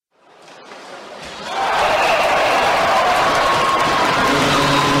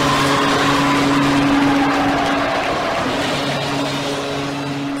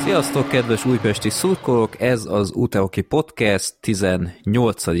Sziasztok, kedves újpesti szurkolók! Ez az Utehoki Podcast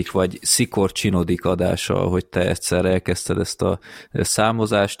 18. vagy szikorcsinodik adása, ahogy te egyszer elkezdted ezt a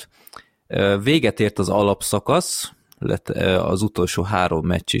számozást. Véget ért az alapszakasz, az utolsó 3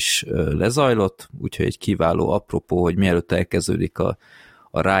 meccs is lezajlott, úgyhogy egy kiváló apropó, hogy mielőtt elkezdődik a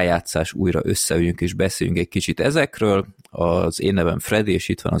rájátszás, újra összeüljünk és beszéljünk egy kicsit ezekről. Az én nevem Freddy, és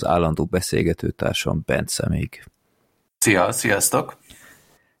itt van az állandó beszélgetőtársam Bence még. Sziasztok!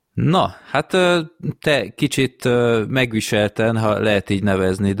 Na, hát te kicsit megviselten, ha lehet így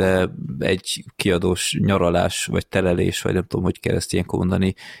nevezni, de egy kiadós nyaralás, vagy telelés, vagy nem tudom, hogy kell ezt ilyenkor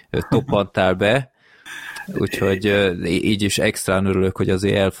mondani, toppantál be, úgyhogy így is extrán örülök, hogy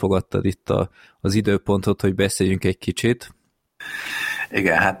azért elfogadtad itt az időpontot, hogy beszéljünk egy kicsit.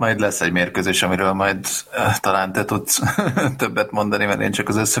 Igen, hát majd lesz egy mérkőzés, amiről majd talán te tudsz többet mondani, mert én csak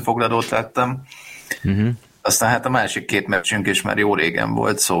az összefoglalót láttam. Aztán hát a másik 2 meccsünk is már jó régen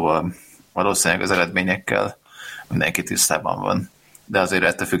volt, szóval valószínűleg az eredményekkel mindenki tisztában van. De azért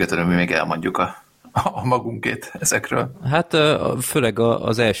ettől függetlenül mi még elmondjuk a magunkét ezekről. Hát főleg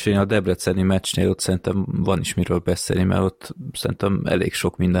az elsőn a debreceni meccsnél ott szerintem van is miről beszélni, mert ott szerintem elég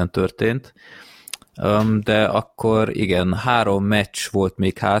sok minden történt. De akkor igen, 3 meccs volt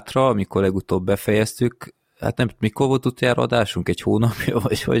még hátra, amikor legutóbb befejeztük. Hát nem, mikor volt utoljára adásunk? Egy hónapja,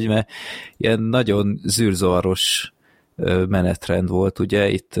 vagy hogy, mert ilyen nagyon zűrzavaros menetrend volt, ugye,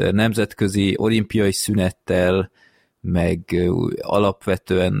 itt nemzetközi olimpiai szünettel, meg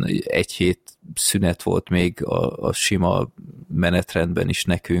alapvetően 1 hét szünet volt még a sima menetrendben is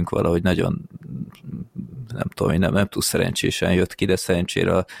nekünk, valahogy nagyon, nem tudom, nem túl szerencsésen jött ki, de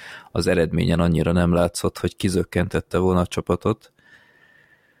szerencsére az eredményen annyira nem látszott, hogy kizökkentette volna a csapatot.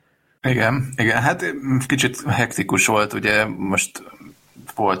 Igen, hát kicsit hektikus volt, ugye most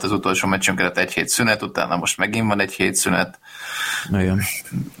volt az utolsó meccsünk előtt 1 hét szünet, utána most megint van 1 hét szünet. Igen.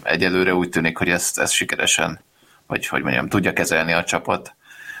 Egyelőre úgy tűnik, hogy ezt sikeresen, vagy hogy mondjam, tudja kezelni a csapat.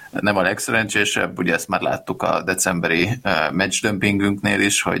 Nem a legszerencsésebb, ugye ezt már láttuk a decemberi meccsdömpingünknél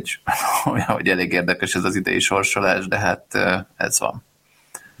is, hogy elég érdekes ez az idei sorsolás, de hát ez van.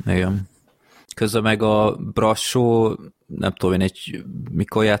 Igen. Közben meg a Brassó, nem tudom én,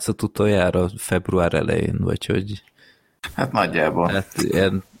 mikor játszott utoljára? Február elején, vagy hogy... Hát nagyjából. Hát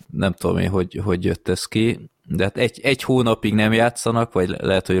nem tudom én, hogy jött ez ki, de hát egy hónapig nem játszanak, vagy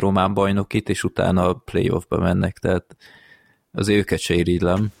lehet, hogy román bajnokit, és utána a playoffba mennek, tehát azért őket se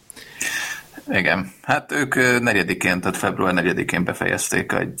irigylem. Igen, hát ők 4-én, tehát február 4-én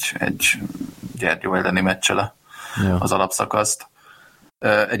befejezték egy Gyergyó elleni meccsel az alapszakaszt.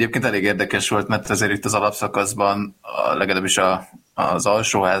 Egyébként elég érdekes volt, mert azért itt az alapszakaszban, legalábbis az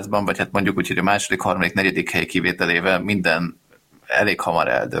alsóházban, vagy hát mondjuk úgy, hogy a második, harmadik, negyedik hely kivételével minden elég hamar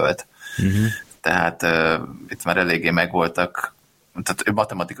eldőlt. Tehát itt már eléggé megvoltak, tehát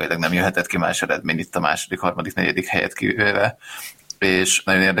matematikailag nem jöhetett ki más eredmény itt a második, harmadik, negyedik helyet kivéve. És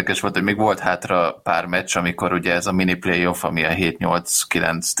nagyon érdekes volt, hogy még volt hátra pár meccs, amikor ugye ez a mini playoff, ami a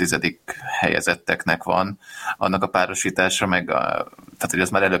 7-8-9-10 helyezetteknek van, annak a párosítása meg tehát hogy az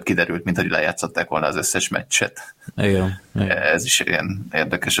már előbb kiderült, mint hogy lejátszották volna az összes meccset. Igen. Ez is ilyen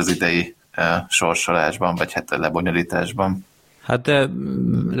érdekes az idei sorsolásban, vagy hát a lebonyolításban. Hát de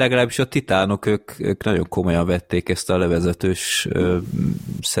legalábbis a titánok, ők nagyon komolyan vették ezt a levezetős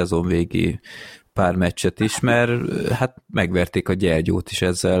szezonvégi pár meccset is, mert hát megverték a Gyergyót is,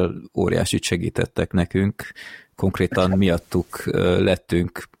 ezzel óriásit segítettek nekünk. Konkrétan miattuk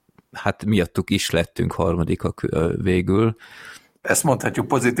lettünk harmadikak végül. Ezt mondhatjuk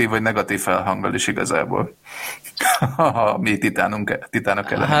pozitív vagy negatív felhanggal is igazából. Ha mi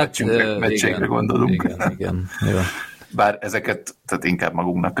titánok ellen meccségre gondolunk. Igen. Jó. Bár ezeket tehát inkább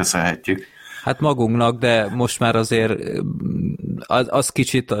magunknak köszönhetjük. Hát magunknak, de most már azért az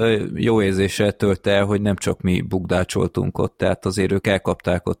kicsit jó érzéssel tölt el, hogy nem csak mi bukdácsoltunk ott, tehát azért ők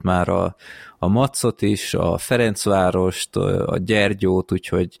elkapták ott már a Maccot is, a Ferencvárost, a Gyergyót,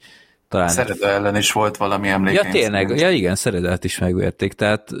 úgyhogy talán... Szereda ellen is volt valami emlékeim. Ja tényleg, igen, Szeredát is megverték,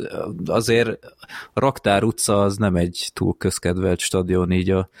 tehát azért a Raktár utca az nem egy túl közkedvelt stadion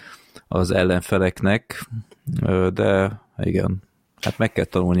így az ellenfeleknek, de igen, hát meg kell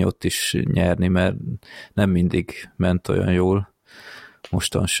tanulni ott is nyerni, mert nem mindig ment olyan jól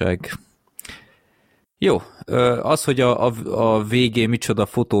mostanság. Jó, az, hogy a végén micsoda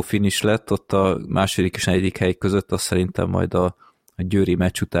fotófinish lett ott a második és negyedik hely között, azt szerintem majd a győri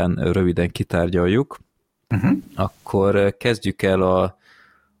meccs után röviden kitárgyaljuk. Akkor kezdjük el a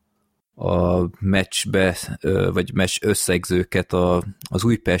meccsbe, vagy meccs összegzőket az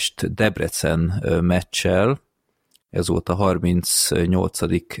Újpest-Debrecen meccsel. Ez volt a 38.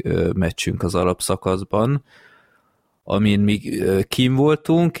 meccsünk az alapszakaszban. amin mi kín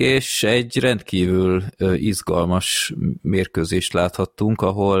voltunk, és egy rendkívül izgalmas mérkőzést láthattunk,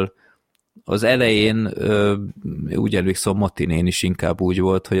 ahol az elején, úgy emlékszem, Matinén is inkább úgy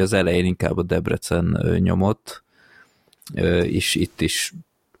volt, hogy az elején inkább a Debrecen nyomott, és itt is,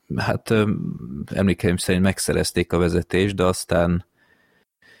 hát emlékeim szerint megszerezték a vezetést, de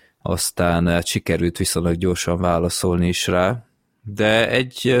aztán sikerült viszonylag gyorsan válaszolni is rá, de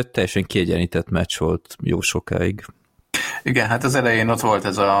egy teljesen kiegyenlített meccs volt jó sokáig. Igen, hát az elején ott volt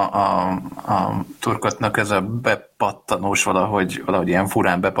ez a Turkotnak ez a bepattanós valahogy ilyen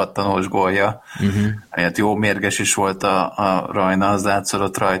furán bepattanós gólja. Hát jó mérges is volt a Rajna, az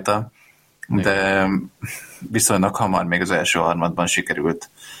látszott rajta, de viszonylag hamar még az első harmadban sikerült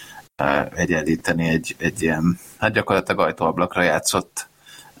egyenlíteni egy ilyen, hát gyakorlatilag ajtóablakra játszott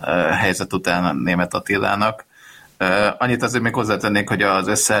helyzet után Németh Attilának. Annyit azért még hozzátennék, hogy az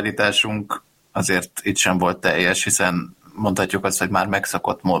összeállításunk azért itt sem volt teljes, hiszen mondhatjuk azt, hogy már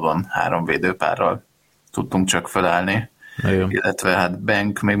megszokott módon 3 védőpárral tudtunk csak felállni, illetve hát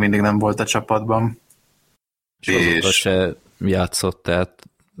Bank még mindig nem volt a csapatban. És se játszott, tehát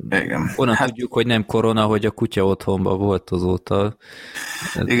igen. Onnan tudjuk, hogy nem korona, hogy a kutya otthonban volt azóta.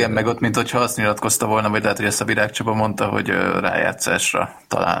 Igen, meg ott, mint hogyha azt nyilatkozta volna, vagy lehet, hogy ezt a Virág Csaba mondta, hogy rájátszásra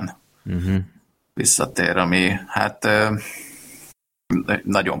talán visszatér, ami hát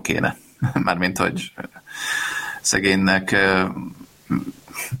nagyon kéne. Mármint, hogy szegénynek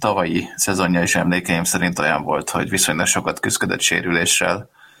tavalyi szezonja is emlékeim szerint olyan volt, hogy viszonylag sokat küzdött sérüléssel,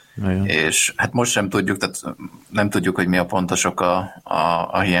 és hát most sem tudjuk, tehát nem tudjuk, hogy mi a pontosok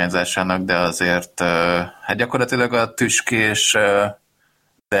a hiányzásának, de azért hát gyakorlatilag a tüskés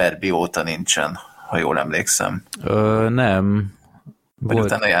derbi óta nincsen, ha jól emlékszem. Nem.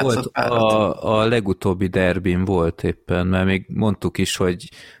 Volt a legutóbbi derbin volt éppen, mert még mondtuk is, hogy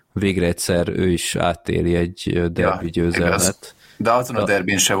végre egyszer ő is átéli egy derbi győzelmet. Igaz. De azon a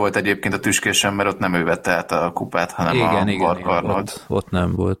derbin se volt egyébként a tüskésen, mert ott nem ő vette át a kupát, hanem a Varg Arnold. Ott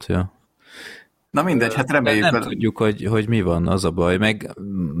nem volt, ja. Na mindegy, hát reméljük. Nem tudjuk, hogy mi van, az a baj. Meg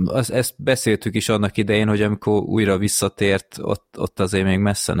ezt beszéltük is annak idején, hogy amikor újra visszatért, ott azért még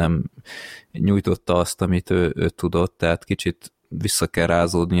messze nem nyújtotta azt, amit ő tudott, tehát kicsit vissza kell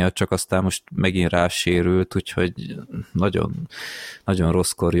rázódnia, csak aztán most megint rásérült, úgyhogy nagyon, nagyon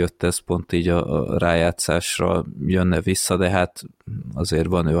rosszkor jött ez, pont így a rájátszásra jönne vissza, de hát azért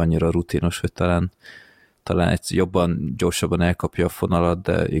van ő annyira rutinos, hogy talán egy jobban, gyorsabban elkapja a fonalat,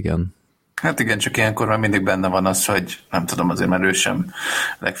 de igen. Hát igen, csak ilyenkor már mindig benne van az, hogy nem tudom, azért mert ő sem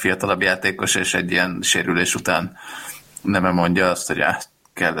legfiatalabb játékos, és egy ilyen sérülés után nem mondja azt, hogy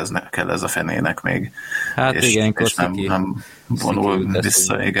kell ez a fenének még. Hát és, igen, és nem vonul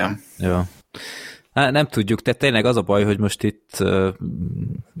vissza, igen. Ja. Hát nem tudjuk, tehát tényleg az a baj, hogy most itt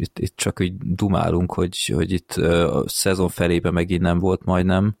csak úgy dumálunk, hogy itt a szezon felében megint nem volt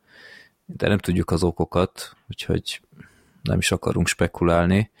majdnem, de nem tudjuk az okokat, úgyhogy nem is akarunk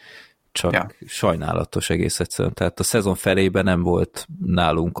spekulálni, csak sajnálatos egész egyszerűen. Tehát a szezon felében nem volt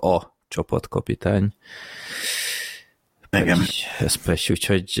nálunk a csapatkapitány. Igen. Ez persze,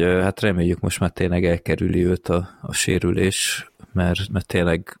 úgyhogy hát reméljük most már tényleg elkerüli őt a sérülés, mert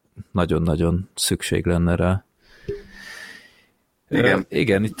tényleg nagyon-nagyon szükség lenne rá.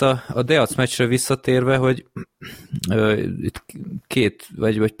 Igen, itt a Deac meccsre visszatérve, hogy itt két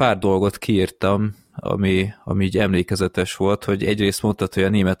vagy pár dolgot kiírtam, ami így emlékezetes volt, hogy egyrészt mondtad, hogy a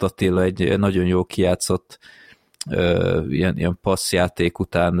Németh Attila egy nagyon jó kijátszott ilyen passzjáték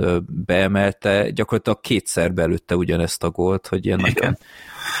után beemelte, gyakorlatilag 2-szer belőtte ugyanezt a gólt, hogy ilyen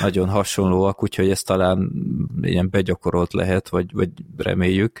nagyon hasonlóak, úgyhogy ez talán ilyen begyakorolt lehet, vagy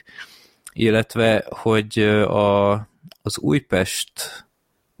reméljük. Illetve, hogy az Újpest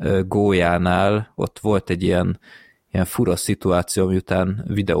góljánál ott volt egy ilyen fura szituáció, miután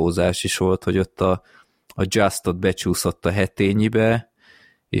videózás is volt, hogy ott a Justot becsúszott a Hetényibe,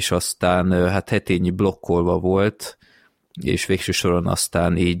 és aztán hát Hetényi blokkolva volt, és végső soron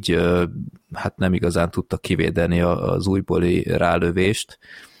aztán így hát nem igazán tudta kivédeni az újbóli rálövést,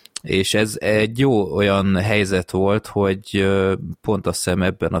 és ez egy jó olyan helyzet volt, hogy pont azt hiszem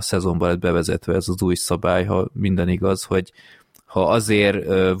ebben a szezonban lett bevezetve ez az új szabály, ha minden igaz, hogy ha azért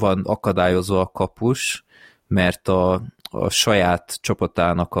van akadályozva a kapus, mert a saját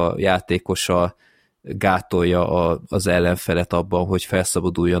csapatának a játékosa gátolja az ellenfelet abban, hogy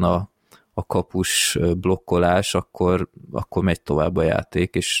felszabaduljon a kapus blokkolás, akkor megy tovább a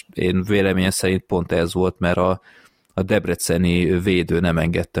játék, és én véleményem szerint pont ez volt, mert a debreceni védő nem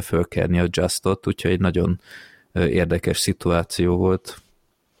engedte fölkelni a Justot, úgyhogy egy nagyon érdekes szituáció volt.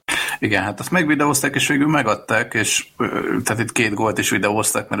 Igen, hát azt megvideózták, és végül megadták, és tehát itt 2 gólt is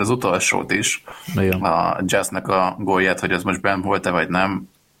videózták, mert az utolsót is, igen. A Jazznek a gólját, hogy az most bent volt-e, vagy nem,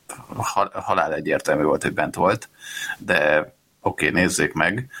 halál egyértelmű volt, hogy bent volt, de oké, nézzék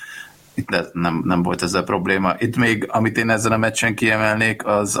meg. Itt nem volt ezzel probléma. Itt még, amit én ezen a meccsen kiemelnék,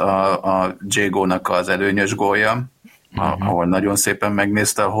 az a Diego-nak az előnyös gólja, ahol nagyon szépen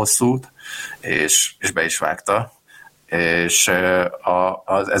megnézte a hosszút, és be is vágta. És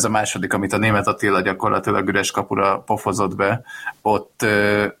ez a második, amit a Németh Attila gyakorlatilag üres kapura pofozott be,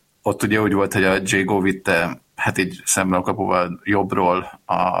 ott ugye úgy volt, hogy a Diego vitte hát így szemben a kapuval jobbról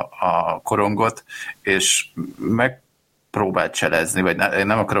a korongot, és megpróbált cselezni, vagy én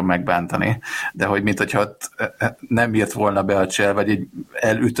nem akarom megbántani, de hogy minthogyha ott nem írt volna be a csel, vagy így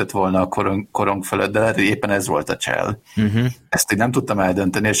elütött volna a korong fölött, de lehet, hogy éppen ez volt a csel. Ezt így nem tudtam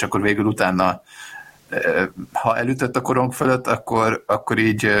eldönteni, és akkor végül utána ha elütött a korong fölött, akkor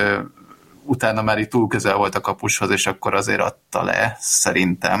így utána már így túl közel volt a kapushoz, és akkor azért adta le,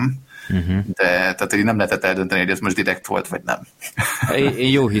 szerintem. De tehát így nem lehetett eldönteni, hogy ez most direkt volt, vagy nem.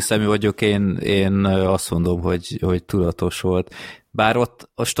 Én jó hiszemű vagyok, én azt mondom, hogy tudatos volt. Bár ott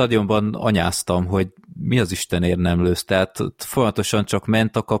a stadionban anyáztam, hogy mi az Istenért nem lősz, tehát folyamatosan csak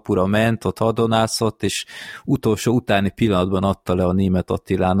ment a kapura, ott hadonászott, és utolsó utáni pillanatban adta le a Németh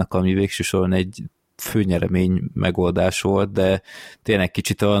Attilának, ami végső soron egy főnyeremény megoldás volt, de tényleg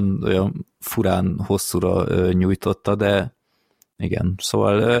kicsit olyan furán hosszúra nyújtotta, de igen,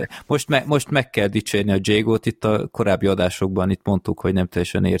 szóval most meg kell dicsérni a Diego-t, itt a korábbi adásokban itt mondtuk, hogy nem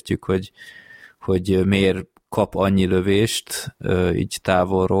teljesen értjük, hogy miért kap annyi lövést így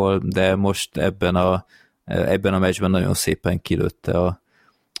távolról, de most ebben a meccsben nagyon szépen kilőtte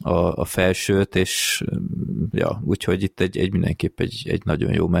a felsőt, és ja, úgyhogy itt mindenképp egy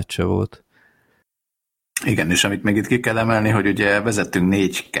nagyon jó meccse volt. Igen, és amit még itt ki kell emelni, hogy ugye vezettünk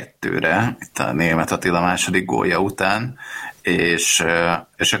 4-2-re, itt a Németh Attila második gólja után, és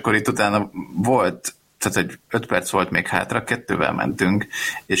akkor itt utána volt, tehát hogy 5 perc volt még hátra, 2-vel mentünk,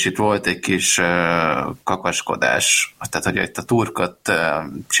 és itt volt egy kis kakaskodás, tehát hogy itt a Turkot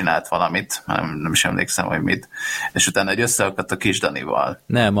csinált valamit, nem is emlékszem, hogy mit, és utána egy összeakadt a Kis Danival.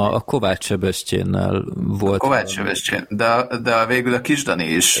 Nem, a Kovács Sebestyénnel volt. A Kovács Sebestyén, de végül a Kis Dani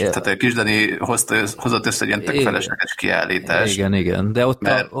is, tehát a Kis Dani hozott össze egy ilyen tök felesleges kiállítást. Igen, de ott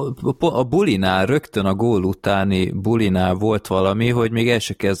a bulinál, rögtön a gól utáni bulinál volt valami, hogy még el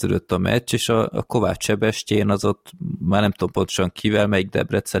se kezdődött a meccs, és a Kovács Sebestyén az ott, már nem tudom pontosan kivel, melyik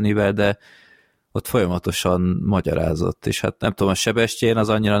debrecenivel, de ott folyamatosan magyarázott, és hát nem tudom, a Sebestyén az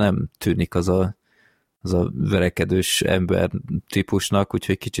annyira nem tűnik az a verekedős ember típusnak,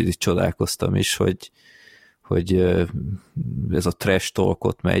 úgyhogy kicsit is csodálkoztam is, hogy ez a trash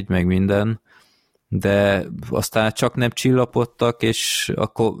talkot megy, meg minden, de aztán csak nem csillapodtak, és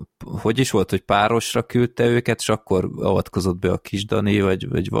akkor hogy is volt, hogy párosra küldte őket, és akkor avatkozott be a Kis Dani,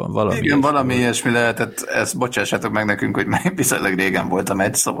 vagy valami. Igen, valami ilyesmi lehetett, ezt bocsássátok meg nekünk, hogy viszonylag régen volt a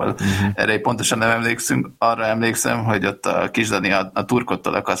meccs, szóval erre pontosan nem emlékszünk. Arra emlékszem, hogy ott a Kis Dani a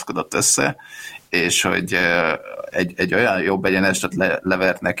Turkottól akaszkodott össze, és hogy egy olyan jobb egyenest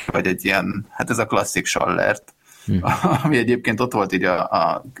levert neki, vagy egy ilyen, hát ez a klasszik sallert, ami egyébként ott volt így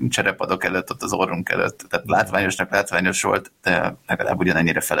a cserepadok előtt, ott az orrunk előtt, tehát látványos volt, de legalább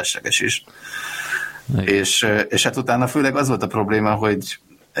ugyanennyire felesleges is. És hát utána főleg az volt a probléma, hogy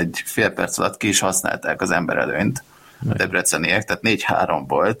egy fél perc alatt ki is használták az emberelőnyt a debreceniek, tehát 4-3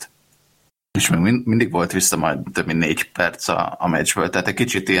 volt, és még mindig volt vissza majd több mint 4 perc a meccsből, tehát egy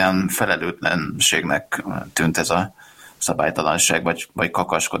kicsit ilyen felelőtlenségnek tűnt ez a szabálytalanság, vagy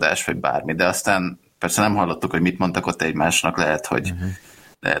kakaskodás, vagy bármi, de aztán persze nem hallottuk, hogy mit mondtak ott egymásnak, lehet,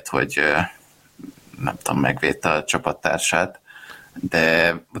 hogy nem tudom, megvédte a csapattársát,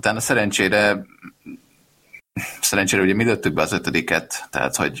 de utána szerencsére ugye mi lőttük be az 5-et,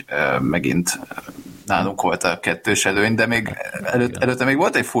 tehát hogy megint nálunk volt a 2-s előny, de még előtte még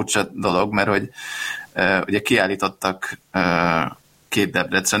volt egy furcsa dolog, mert hogy ugye kiállítottak 2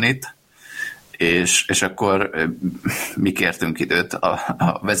 debrecenit, és akkor mi kértünk időt,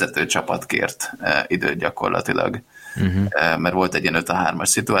 a vezető csapat kért időt gyakorlatilag, mert volt egy ilyen 5-3-as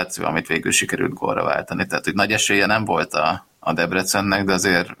szituáció, amit végül sikerült gólra váltani, tehát hogy nagy esélye nem volt a Debrecennek, de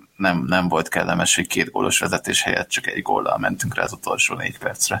azért nem volt kellemes, hogy 2 gólos vezetés helyett csak 1 góllal mentünk rá az utolsó 4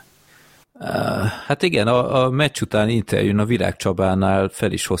 percre. Hát igen, a meccs után interjún a Virág Csabánál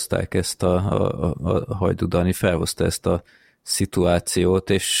fel is hozták ezt a Hajdú Dani felhozta ezt a szituációt,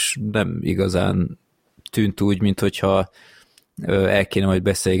 és nem igazán tűnt úgy, mint hogyha el kéne majd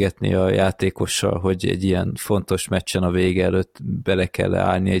beszélgetni a játékossal, hogy egy ilyen fontos meccsen a vége előtt bele kell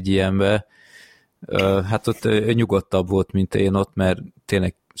állni egy ilyenbe. Hát ott nyugodtabb volt, mint én ott, mert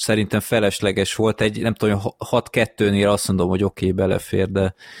tényleg szerintem felesleges volt. Nem tudom, 6-2-nél azt mondom, hogy oké, belefér,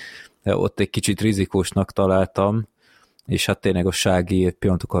 de ott egy kicsit rizikósnak találtam, és hát tényleg a Sági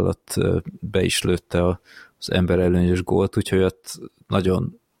pillanatok alatt be is lőtte az emberelőnyös gólt, úgyhogy ott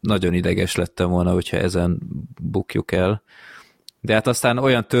nagyon, nagyon ideges lettem volna, hogyha ezen bukjuk el. De hát aztán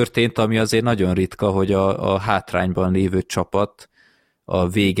olyan történt, ami azért nagyon ritka, hogy a hátrányban lévő csapat a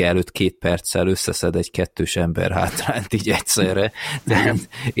vége előtt 2 perccel összeszed egy 2-s ember hátrányt így egyszerre. De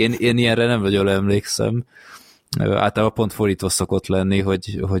én ilyenre nem nagyon emlékszem. Általában pont fordítva szokott lenni,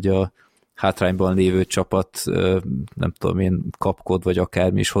 hogy a hátrányban lévő csapat, nem tudom én, kapkod, vagy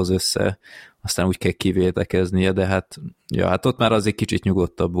akármi is hoz össze, aztán úgy kell kivédekeznie, de hát ott már azért kicsit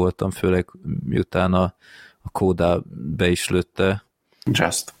nyugodtabb voltam, főleg miután a Kóda be is lőtte.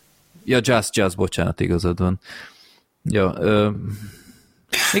 Just, bocsánat, igazad van. Ja,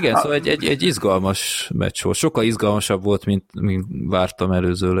 igen, szóval egy izgalmas meccs volt. Sokkal izgalmasabb volt, mint vártam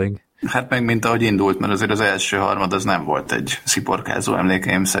előzőleg. Hát meg mint ahogy indult, mert azért az első harmad az nem volt egy sziporkázó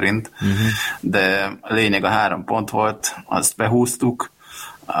emlékeim szerint, de a lényeg a 3 pont volt, azt behúztuk,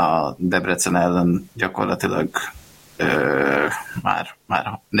 a Debrecen ellen gyakorlatilag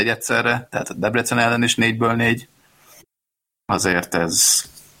már negyedszerre, tehát a Debrecen ellen is 4-ből 4, azért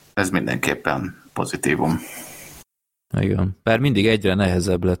ez mindenképpen pozitívum. Igen, bár mindig egyre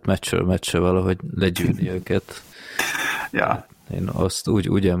nehezebb lett meccsről valahogy legyűrni őket. Ja. Én azt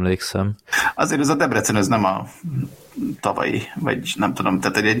úgy emlékszem. Azért ez a Debrecen, ez nem a tavalyi, vagy nem tudom,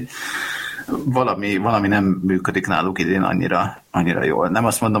 tehát valami nem működik náluk idén annyira jól. Nem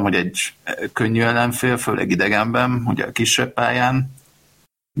azt mondom, hogy egy könnyű ellenfél, főleg idegenben, ugye a kisebb pályán,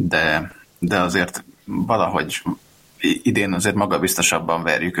 de azért valahogy idén azért magabiztosabban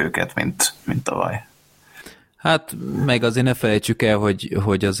verjük őket, mint tavaly. Hát meg azért ne felejtsük el,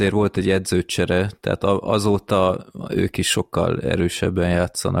 hogy azért volt egy edzőcsere, tehát azóta ők is sokkal erősebben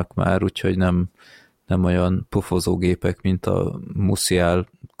játszanak már, úgyhogy nem olyan pofozógépek, mint a Musial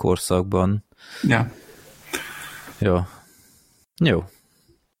korszakban. Ja. Jó.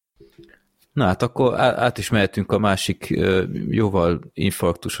 Na hát akkor át is mehetünk a másik jóval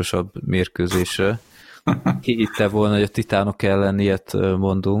infarktusosabb mérkőzésre. Ki hitte volna, hogy a Titánok ellen ilyet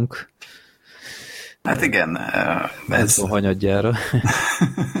mondunk. Hát igen. Ez a hanyadjára.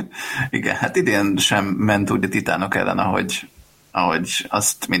 Igen, hát idén sem ment úgy a Titánok ellen, ahogy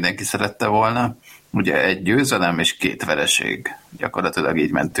azt mindenki szerette volna. Ugye egy győzelem és 2 vereség. Gyakorlatilag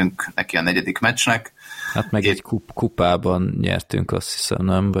így mentünk neki a 4. meccsnek. Hát meg egy kupában nyertünk, azt hiszem,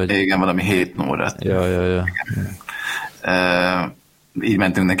 nem? Vagy... Igen, valami 7-0-ra. Ja. Így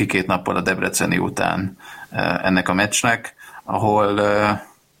mentünk neki 2 nappal a debreceni után ennek a meccsnek,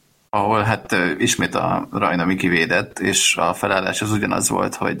 ahol hát ismét a Rajna Miki védett, és a felállás az ugyanaz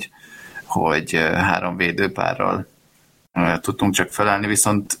volt, hogy 3 védőpárral tudtunk csak felállni,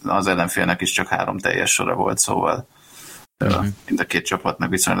 viszont az ellenfélnek is csak 3 teljes sora volt, szóval mind a 2 csapatnak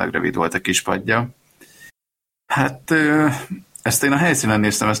viszonylag rövid volt a kispadja. Hát ezt én a helyszínen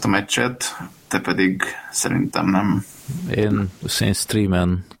néztem, ezt a meccset, te pedig szerintem nem. Én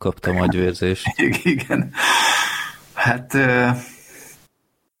streamen kaptam agyvérzést. Igen. Hát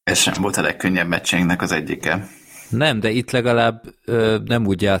ez sem volt a legkönnyebb meccseinknek az egyike. Nem, de itt legalább nem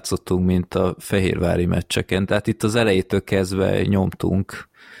úgy játszottunk, mint a fehérvári meccseken, tehát itt az elejétől kezdve nyomtunk,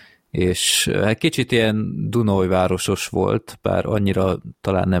 és kicsit ilyen Dunajvárosos volt, bár annyira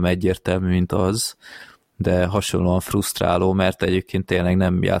talán nem egyértelmű, mint az, de hasonlóan frusztráló, mert egyébként tényleg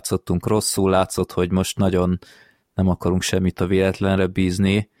nem játszottunk rosszul, látszott, hogy most nagyon nem akarunk semmit a véletlenre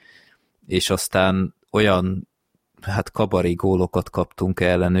bízni, és aztán olyan kabari gólokat kaptunk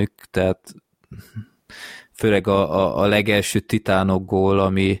ellenük, tehát főleg a legelső Titánok gól,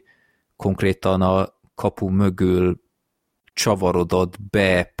 ami konkrétan a kapu mögül csavarodott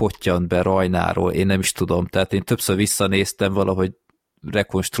be, pottyant be Rajnáról, én nem is tudom, tehát én többször visszanéztem, valahogy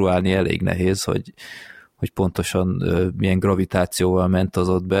rekonstruálni elég nehéz, hogy pontosan milyen gravitációval ment az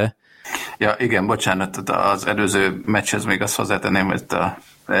ott be. Ja, igen, bocsánat, az előző meccshez még azt hozzátenném, hogy az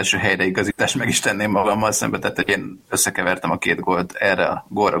első helyreigazítást meg is tenném magammal szembe, tehát hogy én összekevertem a 2 gólt, erre a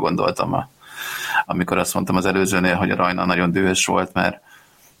gólra gondoltam, amikor azt mondtam az előzőnél, hogy a Rajna nagyon dühös volt, mert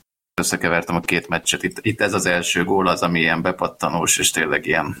összekevertem a 2 meccset. Itt ez az első gól az, ami ilyen bepattanós, és tényleg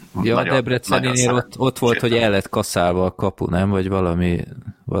ilyen ja, nagyon, Debrecenél ott volt, hogy el lett kaszálva a kapu, nem? Vagy valami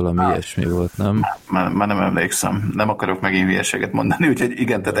ilyesmi volt, nem? Már nem emlékszem. Nem akarok megint hülyeséget mondani, úgyhogy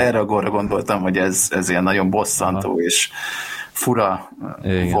igen, tehát erre a gólra gondoltam, hogy ez ilyen nagyon bosszantó, és fura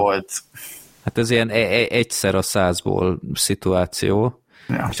volt. Hát ez ilyen egyszer a 100-ból szituáció,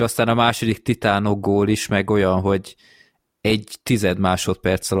 ja. És aztán a második Titánok gól is meg olyan, hogy 1/10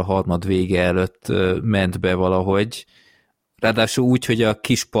 másodperccel a harmad vége előtt ment be valahogy, ráadásul úgy, hogy a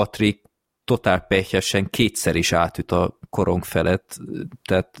kis Patrik totál pehjesen kétszer is átüt a korong felett,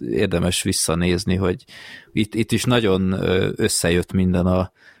 tehát érdemes visszanézni, hogy itt is nagyon összejött minden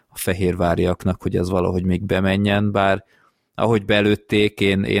a fehérváriaknak, hogy ez valahogy még bemenjen, bár ahogy belőtték,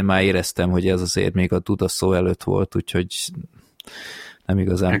 én már éreztem, hogy ez azért még a Dudaszó előtt volt, úgyhogy nem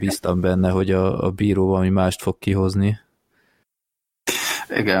igazán bíztam benne, hogy a bíró valami mást fog kihozni.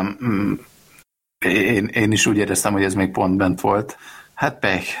 Igen, én is úgy éreztem, hogy ez még pont bent volt. Hát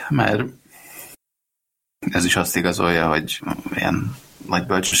pech, mert ez is azt igazolja, hogy ilyen nagy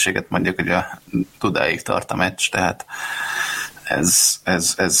bölcsességet mondjuk, hogy a tudáig tart a meccs, tehát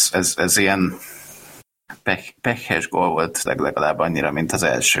ez ilyen pekhes gól volt legalább annyira, mint az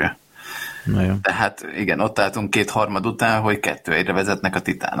első. Tehát igen, ott álltunk 2/3 után, hogy 2-1-re vezetnek a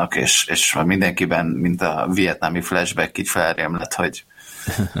titánok, és mindenkiben, mint a vietnámi flashback így felrémlett, hogy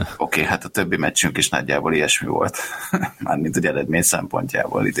oké, hát a többi meccsünk is nagyjából ilyesmi volt. Mármint egy eredmény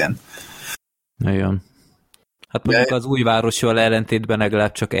szempontjából idén. Igen. Hát mondjuk az Újvárosival ellentétben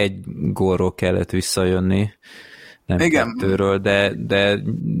legalább csak egy gólról kellett visszajönni, nem igen. 2-ről, de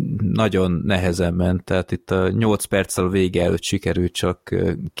nagyon nehezen ment, tehát itt a 8 perccel a vége előtt sikerült csak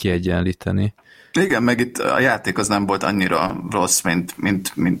kiegyenlíteni. Igen, meg itt a játék az nem volt annyira rossz,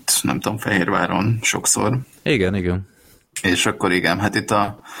 mint nem tudom, Fehérváron sokszor. Igen. És akkor igen, hát itt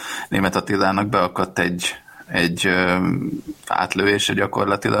a Németh Attilának beakadt egy átlövése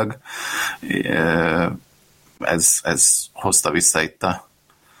gyakorlatilag. Ez hozta vissza itt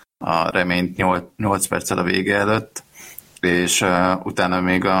a reményt 8 perccel a vége előtt, és utána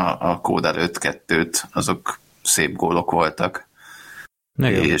még a kód előtt 2-t, azok szép gólok voltak.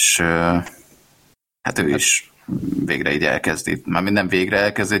 És hát ő is végre így elkezdi. Már minden végre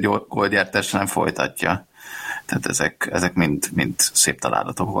elkezdi egy gólgyártást, nem folytatja. Tehát ezek mind szép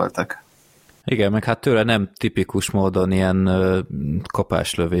találatok voltak. Igen, meg hát tőle nem tipikus módon ilyen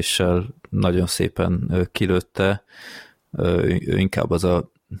kapáslövéssel nagyon szépen kilőtte. Ő inkább az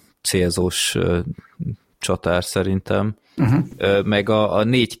a célzós csatár szerintem. Meg a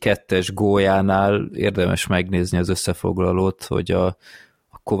 4-2-es góljánál érdemes megnézni az összefoglalót, hogy a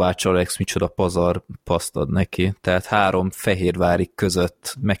Kovács Alex micsoda pazar paszt ad neki. Tehát 3 fehérvári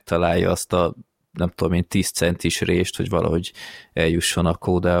között megtalálja azt a nem tudom én 10 centis rést, hogy valahogy eljusson a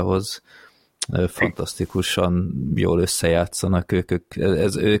kódához. Fantasztikusan jól összejátszanak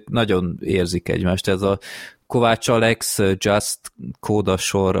ők nagyon érzik egymást. Ez a Kovács Alex Just Kóda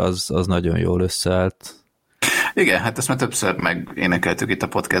sor az nagyon jól összeállt. Igen, hát ezt már többször megénekeltük itt a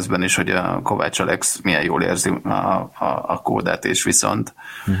podcastben is, hogy a Kovács Alex milyen jól érzi a kódát, és viszont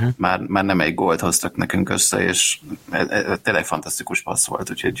már nem egy gólt hoztak nekünk össze, és tényleg fantasztikus passz volt,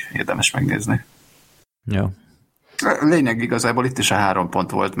 úgyhogy érdemes megnézni. Jó. Lényeg igazából itt is a 3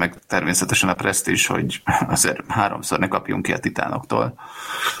 pont volt, meg természetesen a presztízs, hogy azért 3-szor ne kapjunk ki a titánoktól.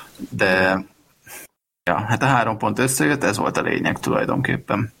 De ja, hát a 3 pont összejött, ez volt a lényeg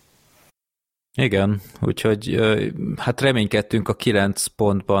tulajdonképpen. Igen, úgyhogy hát reménykedtünk a 9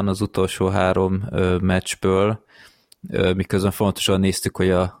 pontban az utolsó 3 meccsből, miközben fontosan néztük,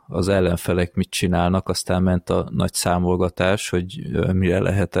 hogy az ellenfelek mit csinálnak, aztán ment a nagy számolgatás, hogy mire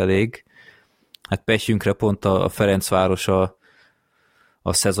lehet elég. Hát pehjünkre pont a Ferencváros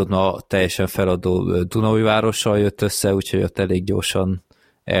a szezonban teljesen feladó Dunaújvárossal jött össze, úgyhogy ott elég gyorsan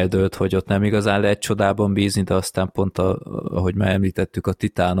eldőlt, hogy ott nem igazán lehet csodában bízni, de aztán pont, ahogy már említettük, a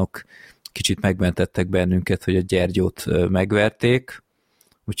titánok kicsit megmentettek bennünket, hogy a Gyergyót megverték,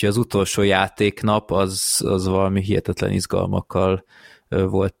 úgyhogy az utolsó játéknap az valami hihetetlen izgalmakkal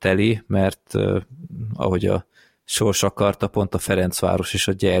volt teli, mert ahogy a sors akarta, pont a Ferencváros és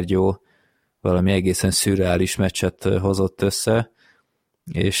a Gyergyó valami egészen szürreális meccset hozott össze,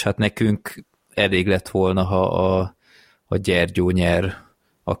 és hát nekünk elég lett volna, ha a Gyergyó nyer,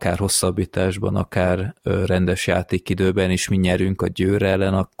 akár hosszabbításban, akár rendes játékidőben is mi nyerünk a Győr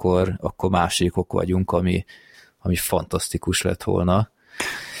ellen, akkor másikok vagyunk, ami fantasztikus lett volna.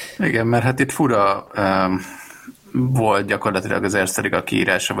 Igen, mert hát itt fura volt gyakorlatilag az Erste Liga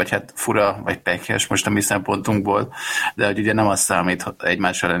kiírása, vagy hát fura, vagy pekhes most a mi szempontunkból, de hogy ugye nem azt számít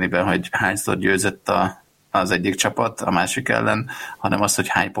egymás elleniben, hogy hányszor győzött az egyik csapat a másik ellen, hanem az, hogy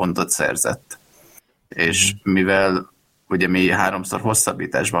hány pontot szerzett. És mivel ugye mi 3-szor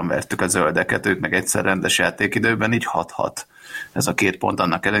hosszabbításban vertük a zöldeket, ők meg egyszer rendes játékidőben, így 6-6. Ez a 2 pont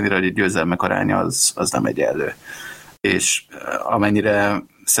annak ellenére, hogy a győzelmek aránya az nem egyenlő. És amennyire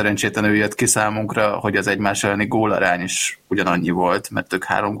szerencsétlenül jött ki számunkra, hogy az egymás elleni gólarány is ugyanannyi volt, mert ők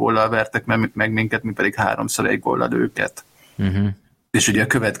 3 góllal vertek meg minket, mi pedig 3-szor 1 góllal őket. És ugye a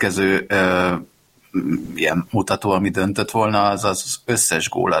következő ilyen mutató, ami döntött volna, az az összes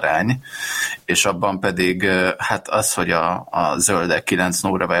gólarány, és abban pedig hát az, hogy a zöldek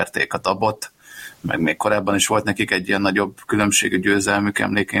 9-0-ra verték a Dabot, meg még korábban is volt nekik egy ilyen nagyobb különbségű győzelmük,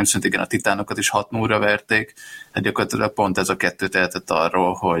 emlékeim szerint igen, a Titánokat is 6-0-ra verték, hát gyakorlatilag pont ez a kettő tehetett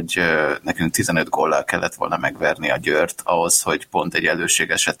arról, hogy nekünk 15 góllal kellett volna megverni a Győrt ahhoz, hogy pont egy előség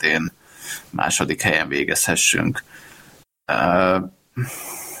esetén második helyen végezhessünk.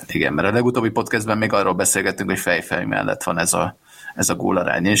 Igen, mert a legutóbbi podcastben még arról beszélgettünk, hogy fejfej mellett van ez a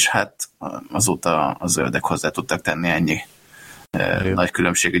gólarány, és hát azóta a zöldek hozzá tudtak tenni ennyi nagy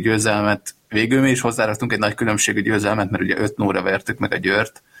különbségű győzelmet. Végül mi is hozzáraktunk egy nagy különbségű győzelmet, mert ugye 5-0-ra vertük meg a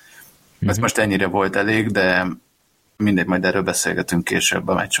Győrt. Ez most ennyire volt elég, de mindegy, majd erről beszélgetünk később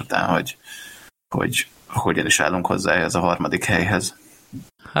a meccs után, hogy hogyan is állunk hozzá ez a harmadik helyhez.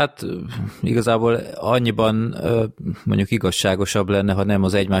 Hát igazából annyiban mondjuk igazságosabb lenne, ha nem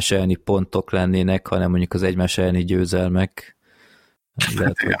az egymás elleni pontok lennének, hanem mondjuk az egymás elleni győzelmek.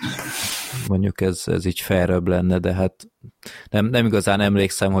 Lehet, hogy mondjuk ez így fairebb lenne, de hát nem igazán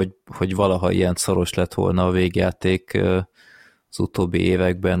emlékszem, hogy valaha ilyen szoros lett volna a végjáték az utóbbi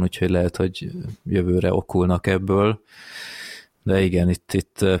években, úgyhogy lehet, hogy jövőre okulnak ebből. De igen,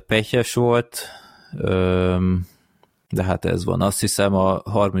 itt pehjes volt, de hát ez van. Azt hiszem a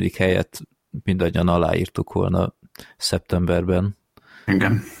harmadik helyet mindannyian aláírtuk volna szeptemberben.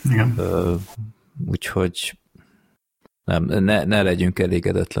 Igen. Úgyhogy ne legyünk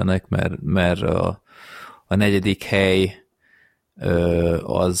elégedetlenek, mert a negyedik hely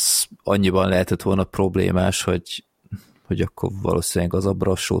az annyiban lehetett volna problémás, hogy akkor valószínűleg az a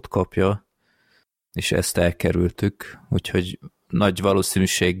Brassót kapja, és ezt elkerültük, úgyhogy nagy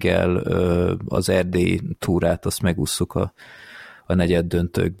valószínűséggel az erdélyi túrát azt megússzuk a negyed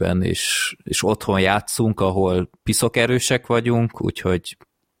döntőkben, és otthon játszunk, ahol piszok erősek vagyunk, úgyhogy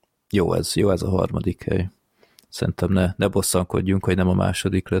jó ez a harmadik hely. Szerintem ne bosszankodjunk, hogy nem a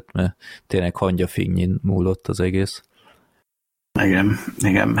második lett, mert tényleg hangyafinnyin múlott az egész.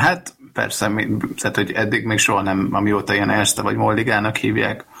 Igen. Hát persze, tehát, hogy eddig még soha nem, amióta ilyen Erste vagy MOL ligának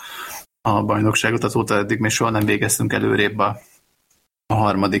hívják a bajnokságot, azóta eddig még soha nem végeztünk előrébb a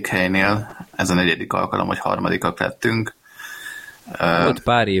harmadik helynél. Ez a negyedik alkalom, hogy harmadikak lettünk. Volt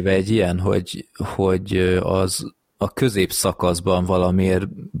pár éve egy ilyen, hogy a középszakaszban valamiért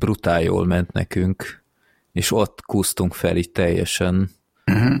brutál jól ment nekünk, és ott kúsztunk fel így teljesen.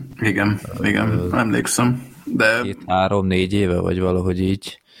 Igen, emlékszem. De 2-3-4 éve, vagy valahogy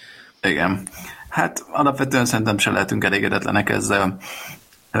így. Igen. Hát alapvetően szerintem se lehetünk elégedetlenek ezzel.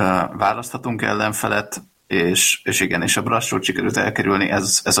 Választhatunk ellenfelet, és igen, és a Brassót sikerült elkerülni,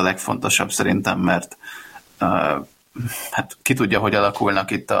 ez a legfontosabb szerintem, mert hát ki tudja, hogy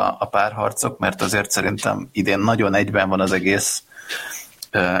alakulnak itt a párharcok, mert azért szerintem idén nagyon egyben van az egész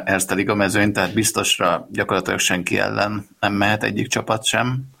Erste Liga mezőny, tehát biztosra gyakorlatilag senki ellen nem mehet egyik csapat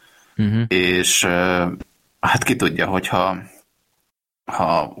sem, és hát ki tudja, hogyha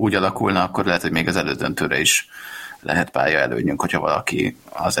úgy alakulna, akkor lehet, hogy még az elődöntőre is lehet pálya előnyünk, hogyha valaki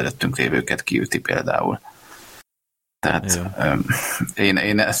az előttünk lévőket kiüti például. Tehát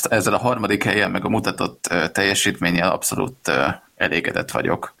én ezzel a harmadik helyen, meg a mutatott teljesítménnyel abszolút elégedett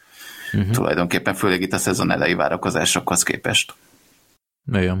vagyok. Tulajdonképpen főleg itt a szezon elejé várakozásokhoz képest.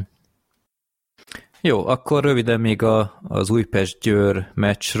 Nagyon. Jó, akkor röviden még az Újpest-Győr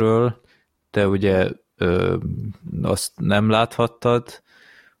meccsről. Te ugye azt nem láthattad,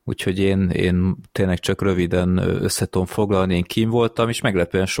 úgyhogy én tényleg csak röviden össze tudom foglalni, én kín voltam, és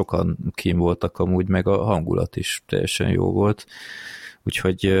meglepően sokan kín voltak amúgy, meg a hangulat is teljesen jó volt.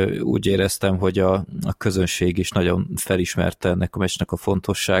 Úgyhogy úgy éreztem, hogy a közönség is nagyon felismerte ennek a meccsnek a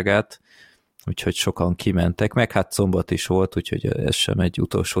fontosságát, úgyhogy sokan kimentek, meg hát szombat is volt, úgyhogy ez sem egy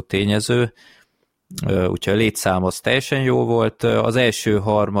utolsó tényező. Úgyhogy a létszám az teljesen jó volt. Az első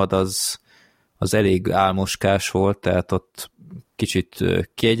harmad az elég álmoskás volt, tehát ott kicsit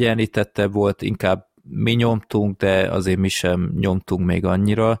kiegyenlítettebb volt, inkább mi nyomtunk, de azért mi sem nyomtunk még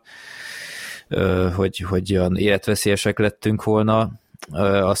annyira, hogy olyan életveszélyesek lettünk volna.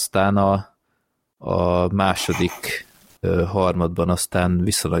 Aztán a második harmadban aztán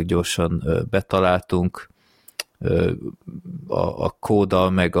viszonylag gyorsan betaláltunk. A Kóda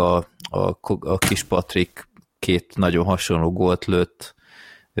meg a kis Patrik két nagyon hasonló gólt lőtt,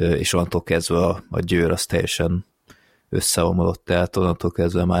 és onnantól kezdve a Győr az teljesen összeomlott, tehát onnantól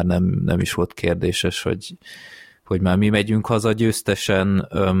kezdve már nem is volt kérdéses, hogy már mi megyünk haza győztesen.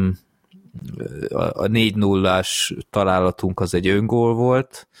 A 4-0-ás találatunk az egy öngól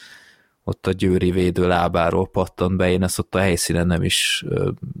volt, ott a győri védő lábáról pattant be, én ezt ott a helyszínen nem is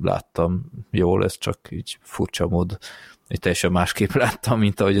láttam jól, ez csak így furcsa mód teljesen másképp láttam,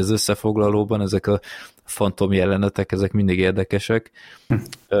 mint ahogy az összefoglalóban, ezek a fantom jelenetek, ezek mindig érdekesek.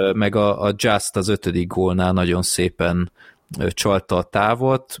 Meg a Just az 5. gólnál nagyon szépen csalta a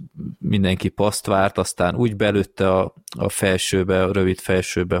távot, mindenki paszt várt, aztán úgy belőtte a felsőbe, a rövid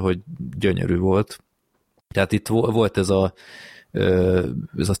felsőbe, hogy gyönyörű volt. Tehát itt volt ez a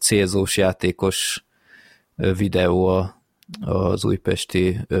célzós játékos videó az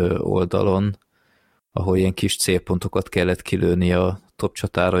újpesti oldalon, ahol ilyen kis célpontokat kellett kilőni a top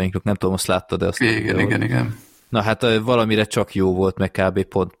csatárainknak. Nem tudom, azt láttad-e azt? Igen. Na hát valamire csak jó volt, meg kb.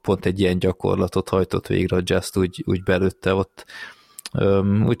 Pont egy ilyen gyakorlatot hajtott végre a Just, úgy belőtte ott.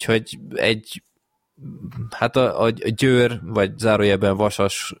 Úgyhogy hát a Győr, vagy zárójelben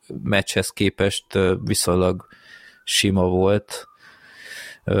Vasas meccshez képest viszonylag sima volt,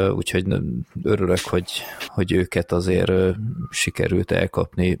 úgyhogy örülök, hogy őket azért sikerült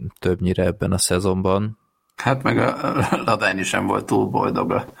elkapni többnyire ebben a szezonban. Hát meg a Ladányi sem volt túl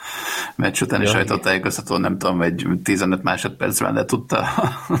boldog a meccs utáni sajtótájékoztató, nem tudom, egy 15 másodpercben letudta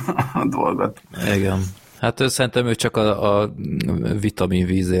a dolgot. Igen. Hát szerintem ő csak a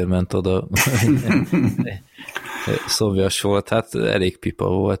vitaminvízért ment oda. Szovjas volt, hát elég pipa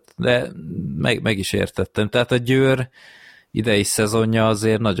volt, de meg is értettem. Tehát a Győr idei szezonja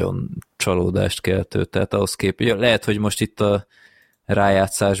azért nagyon csalódást keltő, tehát ahhoz képest. Lehet, hogy most itt a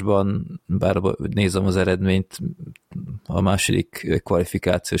rájátszásban, bár nézem az eredményt, a második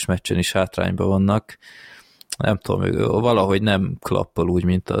kvalifikációs meccsen is hátrányban vannak. Nem tudom, valahogy nem klappol úgy,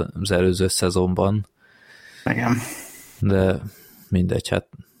 mint az előző szezonban. Igen. De mindegy, hát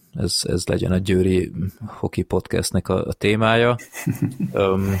ez legyen a Győri Hockey Podcastnek a témája.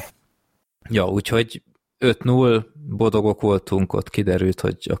 Úgyhogy 5-0, boldogok voltunk, ott kiderült,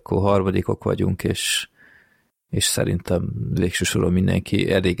 hogy akkor harmadikok vagyunk, és szerintem végső soron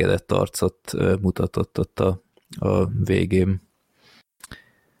mindenki elégedett arcot mutatott ott a végén.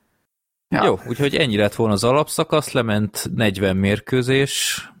 Ja. Jó, úgyhogy ennyi lett volna az alapszakasz, lement 40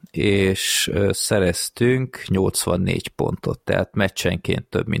 mérkőzés, és szereztünk 84 pontot, tehát meccsenként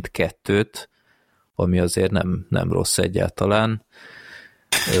több mint 2-t, ami azért nem rossz egyáltalán.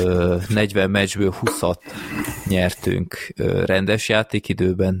 40 meccsből 20-at nyertünk rendes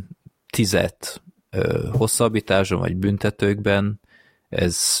játékidőben, 10-et hosszabbításon vagy büntetőkben,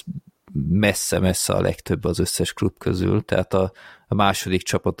 ez messze-messze a legtöbb az összes klub közül, tehát a második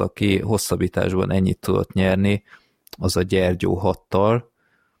csapat, aki hosszabbításban ennyit tudott nyerni, az a Gyergyó 6-tal,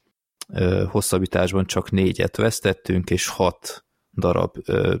 hosszabbításban csak 4-et vesztettünk, és 6 darab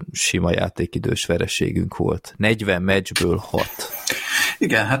sima játékidős vereségünk volt. 40 meccsből 6.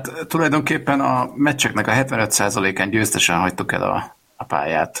 Igen, hát tulajdonképpen a meccseknek a 75%-án győztesen hagytuk el a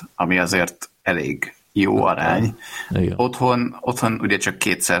pályát, ami azért elég jó arány. Otthon ugye csak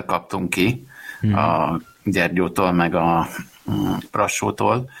 2-szer kaptunk ki, a Gyergyótól meg a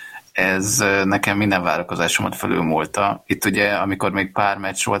Brassótól. Ez nekem minden várakozásomat felülmúlta. Itt ugye, amikor még pár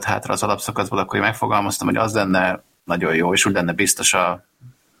meccs volt hátra az alapszakaszból, akkor én megfogalmaztam, hogy az lenne nagyon jó, és úgy lenne biztos a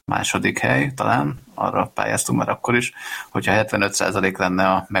második hely, talán, arra pályáztunk már akkor is, hogyha 75% lenne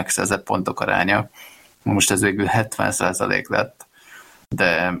a megszerzett pontok aránya. Most ez végül 70% lett,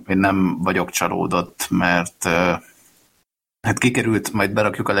 de én nem vagyok csalódott, mert hát kikerült, majd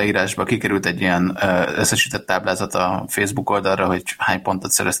berakjuk a leírásba, kikerült egy ilyen összesített táblázat a Facebook oldalra, hogy hány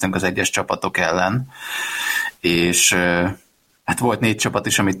pontot szereztünk az egyes csapatok ellen, és hát volt 4 csapat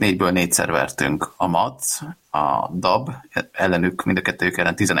is, amit 4-ből 4-szer vertünk. A MAC, a DAB, ellenük mind a kettőjük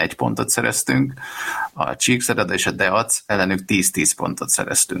ellen 11 pontot szereztünk, a Csíkszereda és a Deac ellenük 10-10 pontot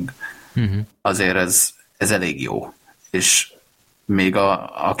szereztünk. Azért ez elég jó. És még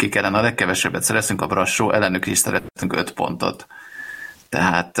akik ellen a legkevesebbet szereztünk, a Brassó, ellenük is szereztünk 5 pontot.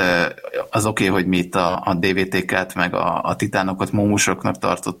 Tehát az oké, hogy mi itt a DVTK-t meg a titánokat mómusoknak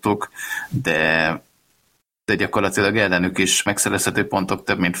tartottuk, de gyakorlatilag ellenük is megszerezhető pontok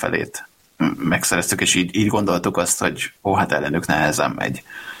több mint felét megszereztük, és így gondoltuk azt, hogy hát ellenük nehezen megy.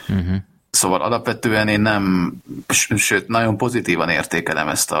 Szóval alapvetően én sőt, nagyon pozitívan értékelem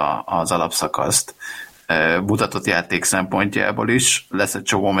ezt az alapszakaszt. Mutatott játék szempontjából is. Lesz egy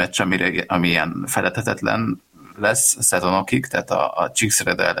csomó meccs, ami ilyen feledhetetlen lesz szezonokig, tehát a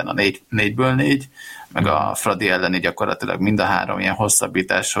Csíkszereda ellen a 4-ből 4, meg a Fradi elleni gyakorlatilag mind a 3 ilyen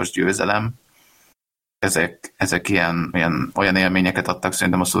hosszabbításos győzelem. Ezek olyan élményeket adtak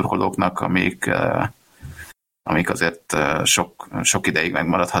szerintem a szurkolóknak, amik azért sok ideig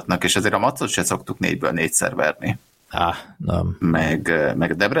megmaradhatnak, és ezért a Macot se szoktuk 4-ből 4-szer verni. Nem.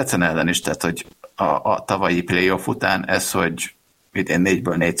 Meg Debrecen ellen is, tehát hogy a tavalyi playoff után ez, hogy idén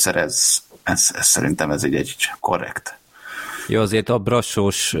 4-ből 4-szer, ez szerintem ez egy korrekt. Jó, azért a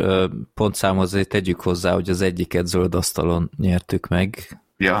Brassós pontszámhoz azért tegyük hozzá, hogy az egyiket zöld asztalon nyertük meg.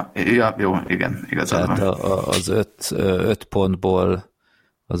 Ja, jó, igen, igazad van. Tehát az 5 pontból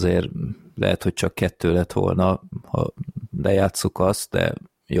azért lehet, hogy csak 2 lett volna, ha lejátsszuk azt, de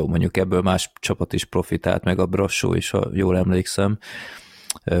jó, mondjuk ebből más csapat is profitált, meg a Brassó is, ha jól emlékszem,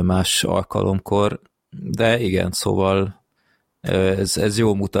 más alkalomkor, de igen, szóval ez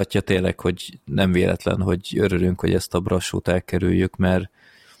jól mutatja tényleg, hogy nem véletlen, hogy örülünk, hogy ezt a Brassót elkerüljük,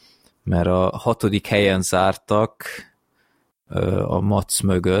 mert a 6. helyen zártak a Mac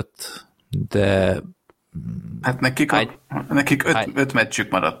mögött, de hát nekik 5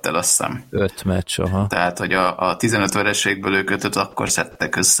 meccsük maradt el, azt hiszem. 5 meccs, aha. Tehát, hogy a 15 vereségből ők 5-öt akkor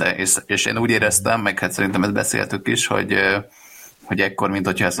szedtek össze, és én úgy éreztem, meg hát szerintem ezt beszéltük is, hogy ekkor, mint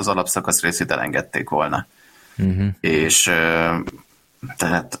hogyha ezt az alapszakasz részét elengedték volna. Uh-huh. És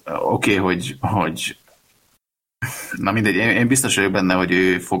tehát oké, hogy na mindegy, én biztos vagyok benne, hogy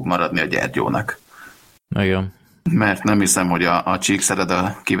ő fog maradni a Gyergyónak. Igen. Mert nem hiszem, hogy a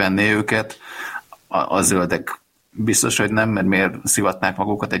Csíkszereda kivenné őket, a zöldek biztos, hogy nem, mert miért szivatnák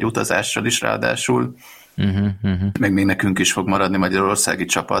magukat egy utazással is ráadásul, meg még nekünk is fog maradni magyarországi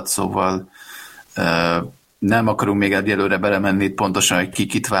csapat, szóval nem akarunk még egyelőre belemenni pontosan, hogy ki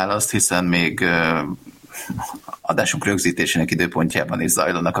kit választ, hiszen még adásunk rögzítésének időpontjában is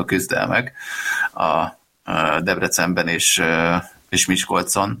zajlanak a küzdelmek a Debrecenben és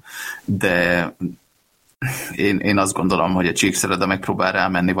Miskolcon, de én azt gondolom, hogy a Csíkszereda megpróbál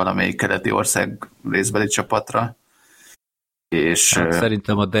rámenni valamelyik keleti ország részbeli csapatra, és hát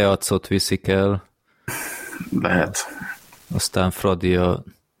szerintem a Deacot viszik el. Lehet. Aztán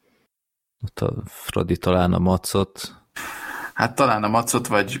Fradi talán a Macot. Hát talán a Macot,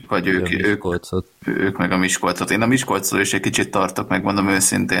 vagy ők meg a Miskolcot. Én a Miskolcról is egy kicsit tartok, megmondom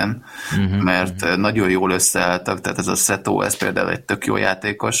őszintén, mert nagyon jól összeálltak, tehát ez a Szetó, ez például egy tök jó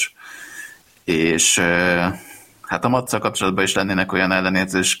játékos, és hát a Macccal kapcsolatban is lennének olyan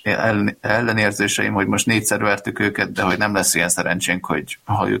ellenérzéseim, hogy most 4-szer vertük őket, de hogy nem lesz ilyen szerencsénk, hogy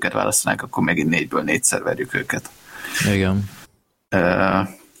ha őket választanánk, akkor megint 4-ből 4-szer verjük őket. Igen.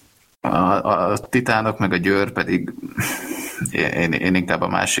 A Titánok meg a Győr pedig én inkább a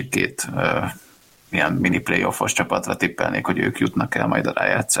másik 2 ilyen mini playoffos csapatra tippelnék, hogy ők jutnak el majd a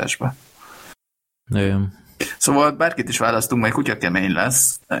rájátszásba. Igen. Szóval bárkit is választunk, majd kutya kemény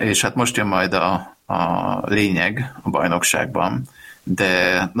lesz, és hát most jön majd a lényeg a bajnokságban,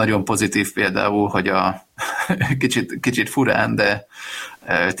 de nagyon pozitív például, hogy a kicsit furán, de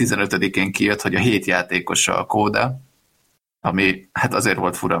 15-én kijött, hogy a 7 játékos a Kóda, ami hát azért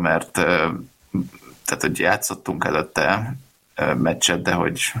volt fura, mert tehát, hogy játszottunk előtte meccset, de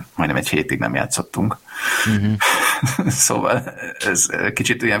hogy majdnem egy hétig nem játszottunk. Szóval ez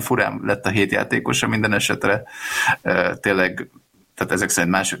kicsit ilyen furán lett a 7 játékosa minden esetre. Tényleg, tehát ezek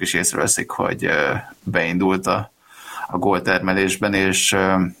szerint mások is észreveszik, hogy beindult a góltermelésben, és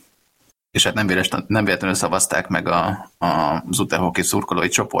hát nem véletlenül szavazták meg az Utehoki szurkolói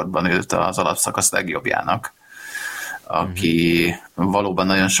csoportban őt az alapszakasz legjobbjának, aki valóban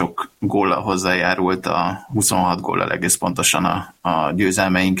nagyon sok góllal hozzájárult, a 26 góllal egész pontosan a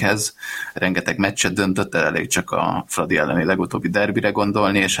győzelmeinkhez. Rengeteg meccset döntött el, elég csak a Fradi elleni legutóbbi derbire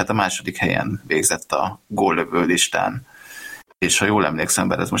gondolni, és hát a 2. helyen végzett a góllövő listán. És ha jól emlékszem,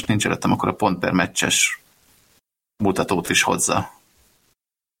 bár ez most nincs előttem, akkor a pont per meccses mutatót is hozza.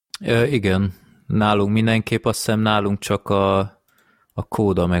 Igen, nálunk mindenképp, azt hiszem nálunk csak a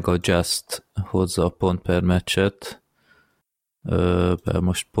Kóda meg a Just hozza a pont per meccset.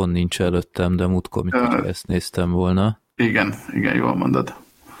 Most pont nincs előttem, de múltkor, mikor ezt néztem volna. Igen, jól mondod.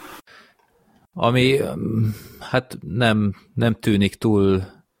 Ami hát nem tűnik túl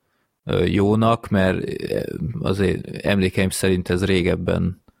jónak, mert azért emlékeim szerint ez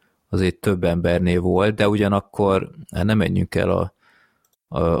régebben azért több embernél volt, de ugyanakkor nem menjünk el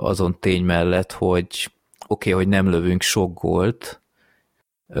azon tény mellett, hogy oké, hogy nem lövünk sok gólt,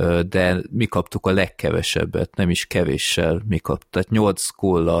 de mi kaptuk a legkevesebbet, nem is kevéssel mi kaptuk. Tehát 8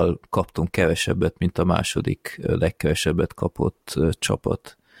 góllal kaptunk kevesebbet, mint a második legkevesebbet kapott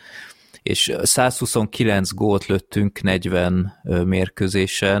csapat. És 129 gólt lőttünk 40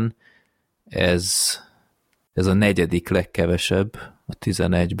 mérkőzésen, ez a 4. legkevesebb a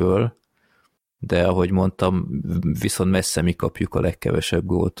 11-ből, de ahogy mondtam, viszont messze mi kapjuk a legkevesebb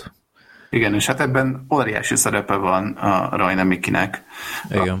gólt. Igen, és hát ebben óriási szerepe van a Rajna Mikinek,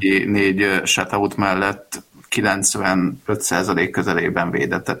 aki 4 shutout mellett 95% közelében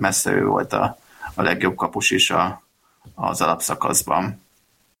védett, tehát messze ő volt a legjobb kapus is az alapszakaszban.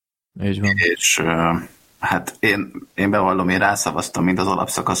 Így van. És Hát én bevallom, én rászavaztam, mint az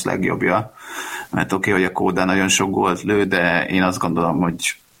alapszakasz legjobbja, mert oké, hogy a Kóda nagyon sok gólt lő, de én azt gondolom,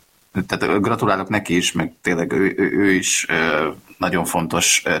 hogy tehát gratulálok neki is, meg tényleg ő is nagyon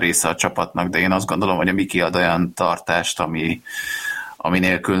fontos része a csapatnak, de én azt gondolom, hogy a Miki ad olyan tartást, ami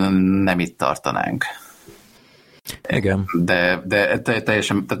nélkül nem itt tartanánk. Igen. De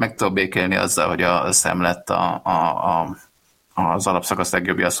teljesen, tehát meg tudom békélni azzal, hogy a Sam lett az alapszakasz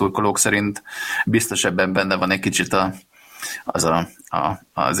legjobbja a szurkolók szerint. Biztos ebben benne van egy kicsit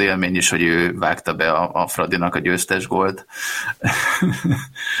az élmény is, hogy ő vágta be a Fradinak a győztes gólt.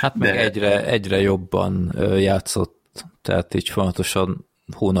 Hát meg egyre jobban játszott, tehát így fontosan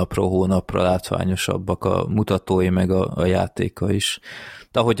hónapról hónapra látványosabbak a mutatói, meg a játéka is.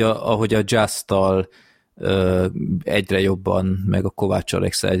 De ahogy a Just-tal egyre jobban, meg a Kovács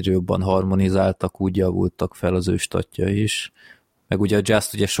Alex egyre jobban harmonizáltak, úgy javultak fel az ő statjai is. Meg ugye a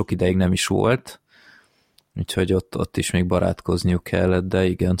Just ugye sok ideig nem is volt, úgyhogy ott is még barátkozniuk kellett, de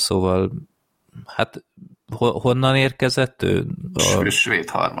igen, szóval hát honnan érkezett ő? Svéd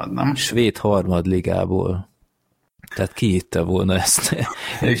harmad, nem? Svéd harmadligából. Tehát ki hitte volna ezt?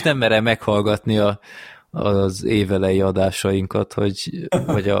 És nem merem meghallgatni az évelei adásainkat,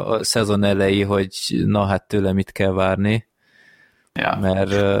 vagy a szezon elejé, hogy na hát tőle mit kell várni, ja.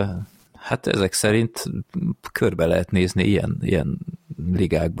 Mert hát ezek szerint körbe lehet nézni ilyen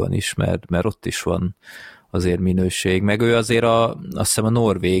ligákban is, mert ott is van azért minőség, meg ő azért azt hiszem a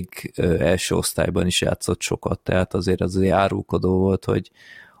norvég első osztályban is játszott sokat, tehát azért árulkodó volt, hogy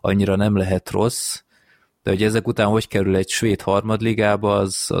annyira nem lehet rossz, de hogy ezek után hogy kerül egy svéd harmadligába,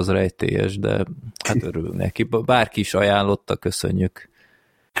 az rejtélyes, de hát örülünk neki. Bárki is ajánlotta, köszönjük.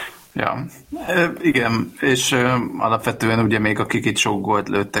 Ja, igen, és alapvetően ugye még akik itt sok gólt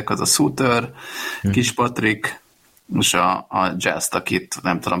lőttek, az a Suter, Kis Patrik, és a Just, akit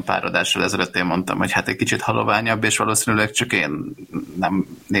nem tudom, pár adással ezelőtt én mondtam, hogy hát egy kicsit haloványabb, és valószínűleg csak én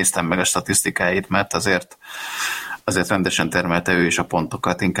nem néztem meg a statisztikáit, mert azért rendesen termelte ő is a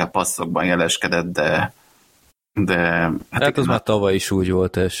pontokat, inkább passzokban jeleskedett, de hát az már tavaly is úgy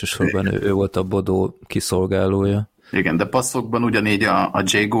volt elsősorban, ő volt a Bodó kiszolgálója. Igen, de passzokban ugyanígy a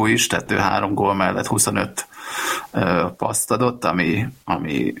Jago is, tehát ő 3 gól mellett 25 passzt adott,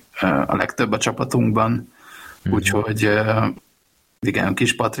 ami a legtöbb a csapatunkban. Úgyhogy igen,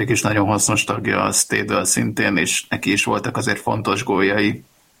 Kis Patrik is nagyon hasznos tagja, a Stadel szintén, és neki is voltak azért fontos góljai.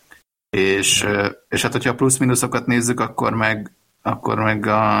 És hát, hogyha a plusz-minuszokat nézzük, akkor meg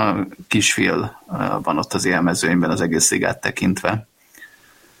a Kisfil van ott az élmezőnyben az egész ligát tekintve.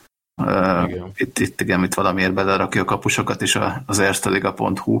 Itt valamiért belerakja a kapusokat is az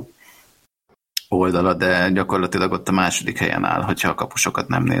ersteliga.hu oldala, de gyakorlatilag ott a második helyen áll, hogyha a kapusokat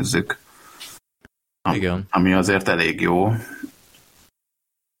nem nézzük. Igen. Ami azért elég jó.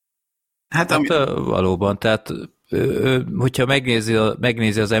 Hát valóban, tehát hogyha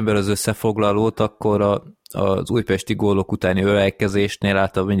megnézi az ember az összefoglalót, akkor az újpesti gólok utáni ölelkezésnél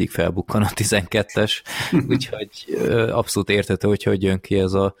általában mindig felbukkan a 12-es, úgyhogy abszolút érthető, hogy jön ki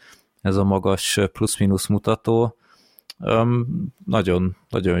ez a magas plusz-minusz mutató. Nagyon,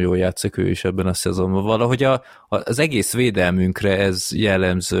 nagyon jól játszik ő is ebben a szezonban. Valahogy az egész védelmünkre ez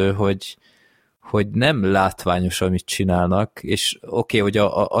jellemző, hogy nem látványos, amit csinálnak, és oké, hogy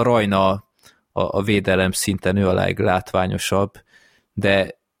a Rajna a védelem szinten ő a leglátványosabb,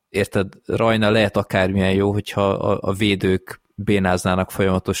 de érted, Rajna lehet akármilyen jó, hogyha a védők bénáznának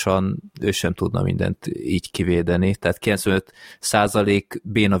folyamatosan, ő sem tudna mindent így kivédeni, tehát 95%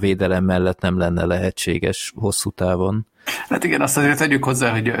 béna védelem mellett nem lenne lehetséges hosszú távon. Hát igen, azt azért tegyük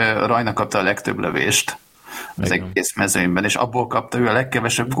hozzá, hogy Rajna kapta a legtöbb lövést az egész mezőnyben, és abból kapta ő a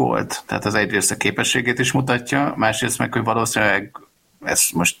legkevesebb gólt. Tehát az egyrészt a képességét is mutatja, másrészt meg, hogy valószínűleg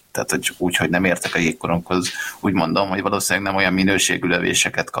ezt most, tehát hogy úgy, hogy nem értek a jégkoromhoz, úgy mondom, hogy valószínűleg nem olyan minőségű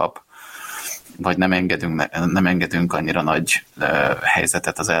lövéseket kap, vagy nem engedünk annyira nagy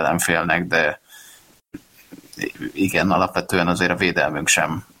helyzetet az ellenfélnek, de igen, alapvetően azért a védelmünk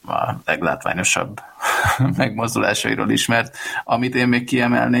sem a leglátványosabb megmozdulásairól ismert. Amit én még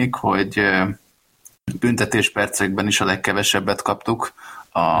kiemelnék, hogy büntetéspercekben is a legkevesebbet kaptuk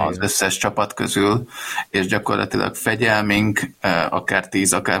az összes csapat közül, és gyakorlatilag fegyelmünk, akár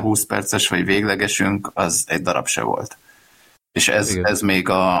 10, akár 20 perces, vagy véglegesünk, az egy darab se volt. És ez még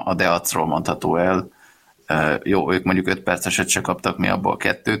a Deacról mondható el. Jó, ők mondjuk 5 perceset se kaptak, mi abból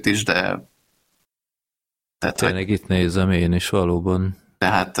 2 is, de... Tehát, tényleg itt nézem én is valóban.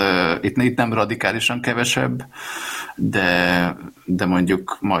 Tehát itt nem radikálisan kevesebb, de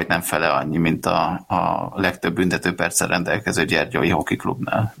mondjuk majdnem fele annyi, mint a legtöbb büntetőperccel rendelkező Gyergyói Hockey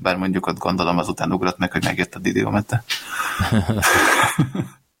Klubnál. Bár mondjuk ott gondolom azután ugrott meg, hogy megjött a Didiometę.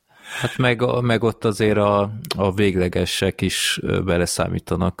 Hát meg ott azért a véglegesek is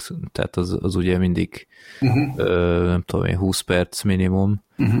beleszámítanak, tehát az ugye mindig nem tudom én, 20 perc minimum.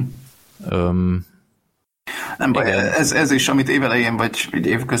 Nem baj, ez is, amit évelején vagy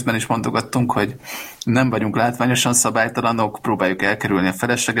évközben is mondogattunk, hogy nem vagyunk látványosan szabálytalanok, próbáljuk elkerülni a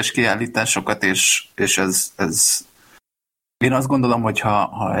felesleges kiállításokat, és ez én azt gondolom, hogy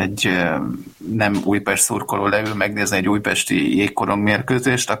ha egy nem Újpest szurkoló leül megnézni egy újpesti jégkorong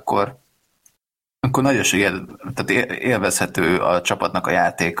mérkőzést, akkor nagy eséllyel, tehát élvezhető a csapatnak a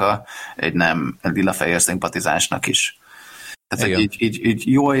játéka egy nem lilafehér szimpatizánsnak is. Tehát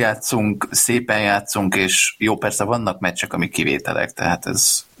így jól játszunk, szépen játszunk, és jó, persze vannak meccsek, amik kivételek, tehát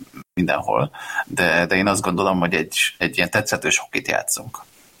ez mindenhol, de én azt gondolom, hogy egy ilyen tetszetős hokit játszunk.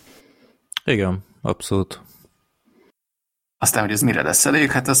 Igen, abszolút. Aztán, hogy ez mire lesz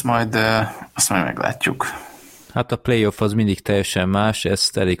elég, hát azt majd meglátjuk. Hát a playoff az mindig teljesen más,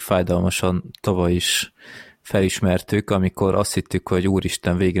 ezt elég fájdalmasan tavaly is felismertük, amikor azt hittük, hogy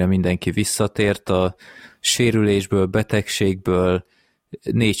úristen, végre mindenki visszatért a sérülésből, betegségből,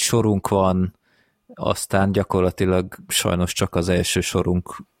 4 sorunk van, aztán gyakorlatilag sajnos csak az első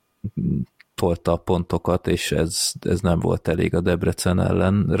sorunk tolta a pontokat, és ez nem volt elég a Debrecen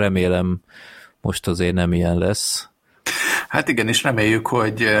ellen. Remélem most azért nem ilyen lesz. Hát igen, és reméljük,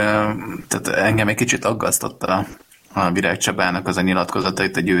 hogy tehát engem egy kicsit aggasztotta a Virág Csabának az a nyilatkozata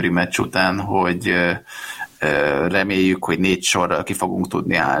itt a győri meccs után, hogy reméljük, hogy 4 sorral ki fogunk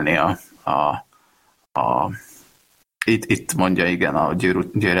tudni állni itt mondja igen a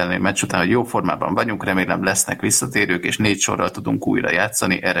Győr elleni meccs után, hogy jó formában vagyunk, remélem lesznek visszatérők, és 4 sorral tudunk újra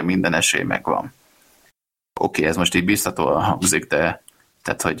játszani, erre minden esély megvan. Oké, ez most így biztatóan hangzik, de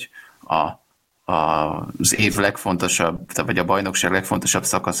tehát, hogy az év legfontosabb, vagy a bajnokság legfontosabb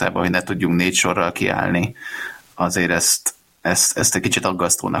szakaszában, hogy ne tudjunk 4 sorral kiállni, azért ezt egy kicsit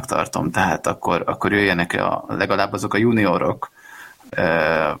aggasztónak tartom. Tehát akkor jöjjenek legalább azok a juniorok,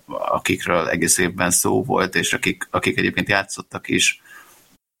 akikről egész évben szó volt, és akik egyébként játszottak is,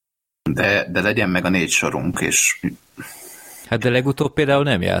 de legyen meg a 4 sorunk, és... Hát de legutóbb például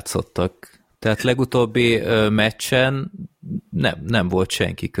nem játszottak. Tehát legutóbbi meccsen nem volt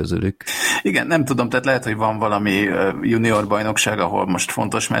senki közülük. Igen, nem tudom, tehát lehet, hogy van valami junior bajnokság, ahol most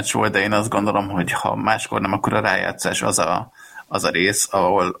fontos meccs volt, de én azt gondolom, hogy ha máskor nem, akkor a rájátszás az a rész,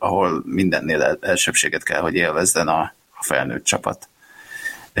 ahol mindennél elsőbséget kell, hogy élvezzen a felnőtt csapat.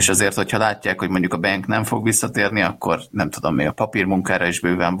 És azért, hogyha látják, hogy mondjuk a bank nem fog visszatérni, akkor nem tudom, még a papírmunkára is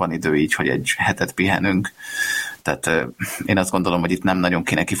bőven van idő így, hogy egy hetet pihenünk. Tehát én azt gondolom, hogy itt nem nagyon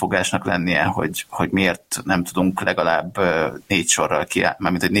kéne kifogásnak lennie, hogy miért nem tudunk legalább 4 sorral kiállni,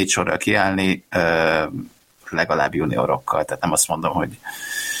 mármint hogy 4 sorral kiállni legalább juniorokkal. Tehát nem azt mondom, hogy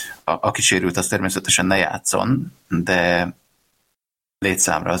aki sérült, az természetesen ne játszon, de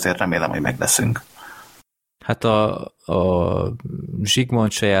létszámra azért remélem, hogy meg leszünk. Hát a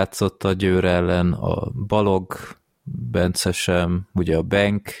Zsigmond se játszott a Győr ellen, a Balog, Bence sem, ugye a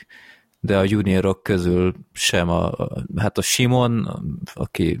Bank, de a juniorok közül sem hát a Simon,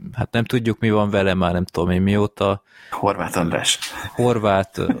 aki, hát nem tudjuk mi van vele, már nem tudom én mióta. Horváth András.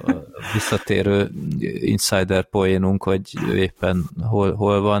 Horváth visszatérő insider poénunk, hogy ő éppen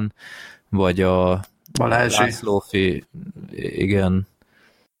hol van, vagy a Lászlófi, igen,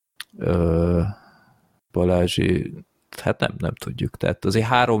 Balázsi, hát nem tudjuk. Tehát azért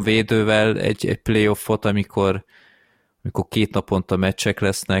 3 védővel egy playoffot, amikor 2 naponta meccsek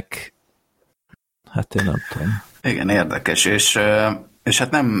lesznek, hát én nem tudom. Igen, érdekes, és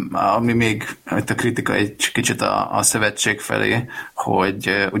hát nem, ami még itt a kritika egy kicsit a szövetség felé,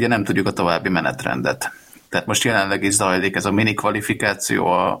 hogy ugye nem tudjuk a további menetrendet. Tehát most jelenleg is zajlik ez a mini kvalifikáció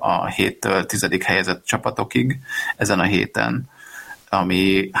a 7-től 10. helyezett csapatokig ezen a héten,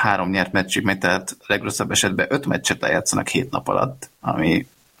 ami 3 nyert meccsig megy, tehát legrosszabb esetben 5 meccset lejátszanak 7 nap alatt, ami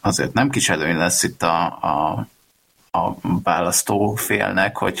azért nem kis előny lesz itt a választó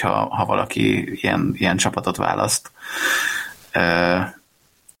félnek, hogyha valaki ilyen csapatot választ.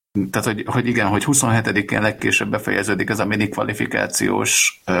 Tehát, hogy igen, hogy 27-én legkésőbb befejeződik ez a mini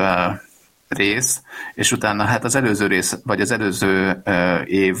kvalifikációs rész, és utána hát az előző rész, vagy az előző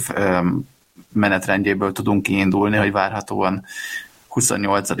év menetrendjéből tudunk kiindulni, hogy várhatóan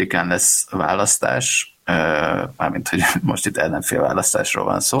 28-án lesz választás, mármint, hogy most itt ellenfélválasztásról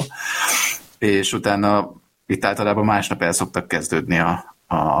van szó, és utána itt általában másnap el szoktak kezdődni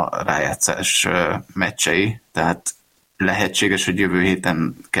a rájátszás meccsei, tehát lehetséges, hogy jövő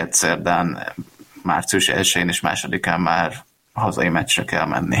héten kedszerdán, március 1-én és 2-án már hazai meccsre kell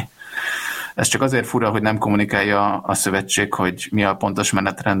menni. Ez csak azért fura, hogy nem kommunikálja a szövetség, hogy mi a pontos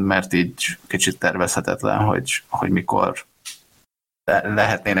menetrend, mert így kicsit tervezhetetlen, hogy mikor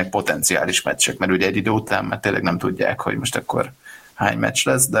lehetnének potenciális meccsek, mert ugye egy idő után már tényleg nem tudják, hogy most akkor hány meccs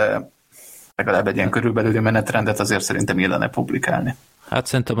lesz, de legalább egy ilyen körülbelüli menetrendet azért szerintem illene publikálni. Hát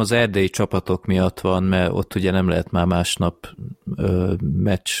szerintem az erdélyi csapatok miatt van, mert ott ugye nem lehet már másnap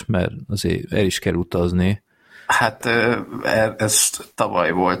meccs, mert azért el is kell utazni. Hát ez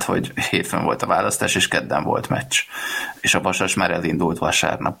tavaly volt, hogy hétfőn volt a választás, és kedden volt meccs. És a Vasas már elindult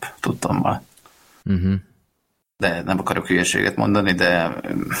vasárnap, tudtommal. De nem akarok hülyeséget mondani, de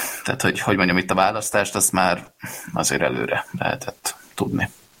tehát, hogy mondjam, itt a választást, azt már azért előre lehetett tudni.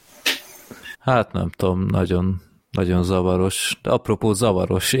 Hát nem tudom, nagyon, nagyon zavaros. De apropó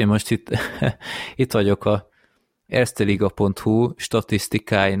zavaros, én most itt vagyok a ersteliga.hu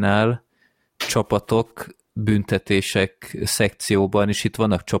statisztikáinál, csapatok, büntetések szekcióban, és itt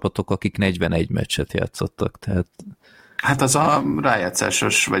vannak csapatok, akik 41 meccset játszottak, tehát... Hát az a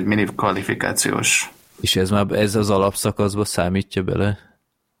rájátszásos, vagy mini kvalifikációs. És ez az alapszakaszba számítja bele?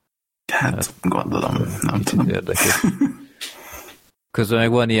 Hát gondolom, nem tudom. Érdekes. Közben meg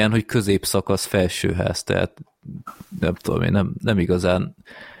van ilyen, hogy középszakasz felsőház, tehát nem tudom, én nem igazán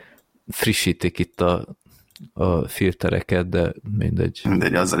frissítik itt a filtereket, de mindegy.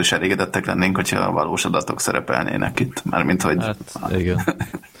 Mindegy, azzal is elégedettek lennénk, hogyha a valós adatok szerepelnének itt. Mármint, hogy... Hát, igen.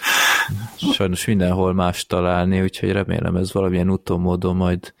 Sajnos mindenhol más találni, úgyhogy remélem ez valamilyen úton módon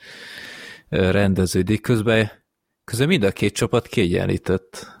majd rendeződik. Közben mind a két csapat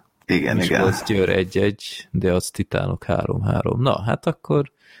kiegyenlített. Igen. Volt Győr 1-1, de az Titánok 3-3. Na, hát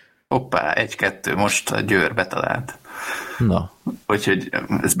akkor... Hoppá, 1-2, most a Győr betalált. Na. Úgyhogy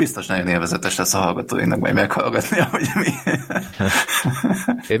ez biztos nagyon élvezetes lesz a hallgatóinknak majd meghallgatni, ahogy mi.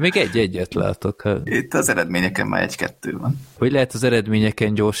 Én még 1-1-et látok. Itt az eredményeken már 1-2 van. Hogy lehet az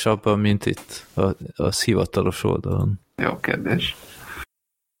eredményeken gyorsabban, mint itt a hivatalos oldalon? Jó kérdés.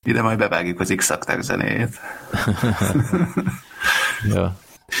 Ide majd bevágjuk az X-akták zenéjét. Ja.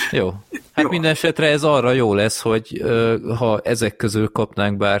 Jó. Hát minden esetre ez arra jó lesz, hogy ha ezek közül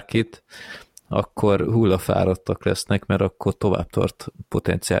kapnánk bárkit, akkor hullafáradtak lesznek, mert akkor tovább tart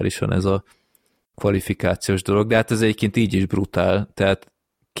potenciálisan ez a kvalifikációs dolog. De hát ez egyébként így is brutál, tehát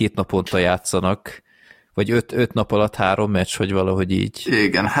 2 naponta játszanak, vagy 5 nap alatt 3 meccs, vagy valahogy így.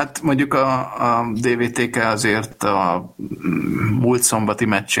 Igen, hát mondjuk a DVTK azért a múlt szombati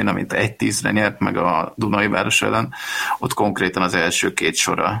meccsén, amit 1-10-re nyert meg a Dunajváros ellen, ott konkrétan az első 2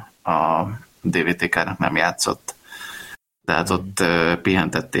 sora a DVTK-nak nem játszott. Tehát ott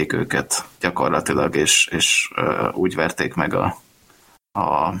pihentették őket gyakorlatilag, és úgy verték meg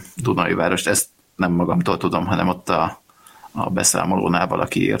a Dunajvárost. Ezt nem magamtól tudom, hanem ott a beszámolónál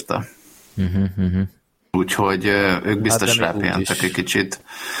valaki írta. Úgyhogy ők biztos rápihentek egy kicsit,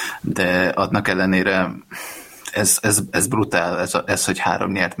 de adnak ellenére ez brutál, ez, hogy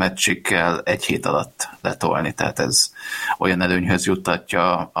 3 nyert meccsig kell 1 hét alatt letolni, tehát ez olyan előnyhöz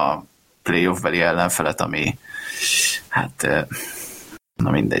juttatja a playoff-beli ellenfelet, ami hát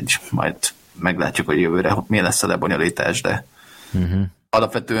na mindegy, majd meglátjuk, hogy jövőre mi lesz a lebonyolítás, de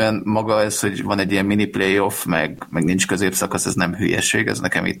alapvetően maga ez, hogy van egy ilyen mini playoff, meg nincs középszakasz, ez nem hülyeség, ez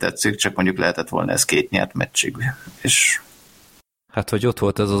nekem így tetszik, csak mondjuk lehetett volna ez 2 nyert meccsig. És... Hát, hogy ott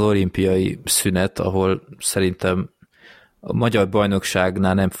volt ez az olimpiai szünet, ahol szerintem a magyar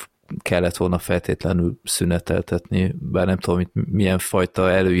bajnokságnál nem kellett volna feltétlenül szüneteltetni, bár nem tudom, milyen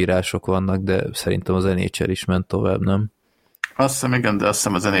fajta előírások vannak, de szerintem az NHL is ment tovább, nem? Azt hiszem, igen, de azt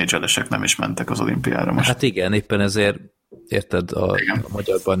hiszem az NHL-esek nem is mentek az olimpiára most. Hát igen, éppen ezért érted, a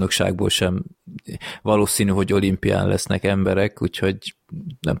magyar bajnokságból sem valószínű, hogy olimpián lesznek emberek, úgyhogy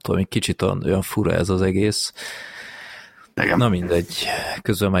nem tudom, egy kicsit olyan fura ez az egész. Igen. Na mindegy,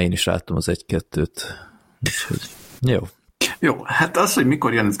 közben már én is láttam az 1-2-t. Úgyhogy jó. Jó, hát az, hogy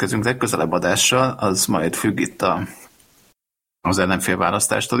mikor jelentkezünk legközelebb adással, az majd függ itt az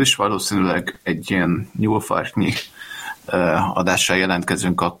ellenfélválasztástól is. Valószínűleg egy ilyen nyúlfarknyi adással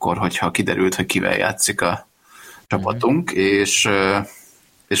jelentkezünk akkor, hogyha kiderült, hogy kivel játszik a csapatunk, és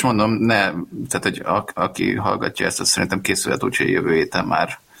mondom, tehát, hogy aki hallgatja ezt, az szerintem készülhet úgy, hogy jövő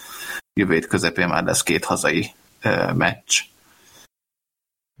hét közepén már lesz 2 hazai meccs.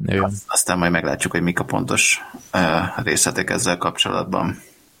 Aztán majd meglátjuk, hogy mik a pontos részletek ezzel kapcsolatban.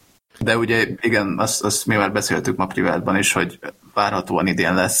 De ugye igen, azt mi már beszéltük ma privátban is, hogy várhatóan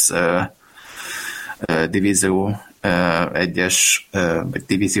idén lesz Divízió 1-es, vagy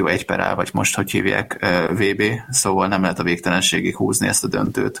Divízió 1/A, vagy most hogy hívják, VB, szóval nem lehet a végtelenségig húzni ezt a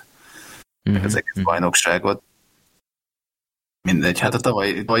döntőt, az egész bajnokságot. Mindegy, hát a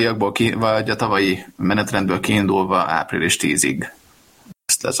tavalyiakból vagy a tavalyi menetrendből kiindulva április 10-ig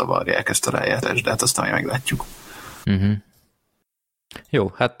ezt lezavarják, ezt a rájátszást, de hát aztán majd meglátjuk.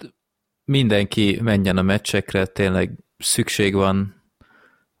 Jó, hát mindenki menjen a meccsekre, tényleg szükség van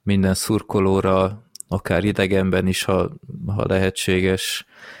minden szurkolóra, akár idegenben is, ha lehetséges.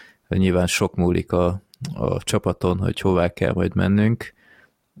 Nyilván sok múlik a csapaton, hogy hová kell majd mennünk,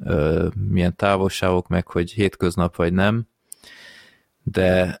 milyen távolságok, meg hogy hétköznap vagy nem,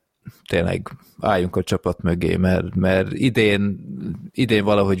 de tényleg álljunk a csapat mögé, mert idén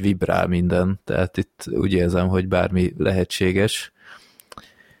valahogy vibrál minden, tehát itt úgy érzem, hogy bármi lehetséges.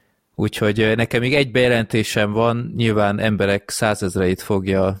 Úgyhogy nekem még egy bejelentésem van, nyilván emberek 100 000-eit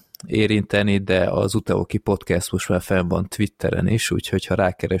fogja érinteni, de az Utehoki Podcast most már fenn van Twitteren is, úgyhogy ha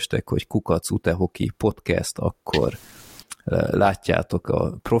rákerestek, hogy Kukac Utehoki Podcast, akkor látjátok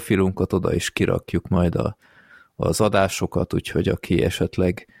a profilunkat, oda is kirakjuk majd az adásokat, úgyhogy aki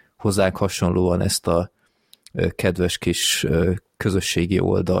esetleg hozzánk hasonlóan ezt a kedves kis közösségi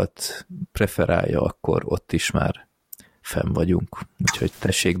oldalt preferálja, akkor ott is már fenn vagyunk. Úgyhogy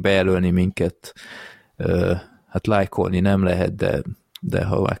tessék bejelölni minket, hát lájkolni nem lehet, de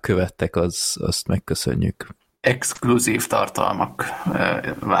ha már követtek, azt megköszönjük. Exkluzív tartalmak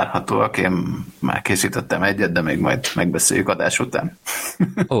várhatóak. Én már készítettem egyet, de még majd megbeszéljük adás után.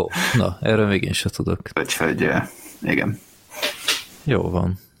 Ó, na, erről még én sem tudok. Úgyhogy igen. Jó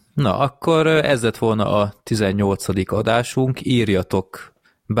van. Na, akkor ez lett volna a 18. adásunk. Írjatok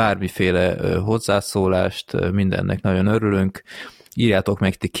bármiféle hozzászólást, mindennek nagyon örülünk. Írjátok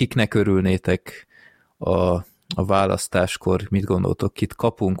meg, ti kiknek örülnétek a választáskor, mit gondoltok, kit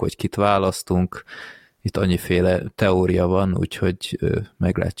kapunk, vagy kit választunk. Itt annyiféle teória van, úgyhogy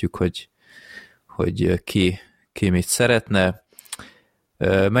meglátjuk, hogy ki mit szeretne.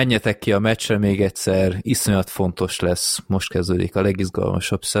 Menjetek ki a meccsre még egyszer, iszonyat fontos lesz, most kezdődik a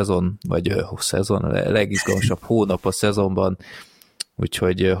legizgalmasabb szezon, vagy a legizgalmasabb hónap a szezonban,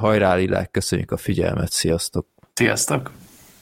 úgyhogy hajrá Lilák, köszönjük a figyelmet, sziasztok! Sziasztok!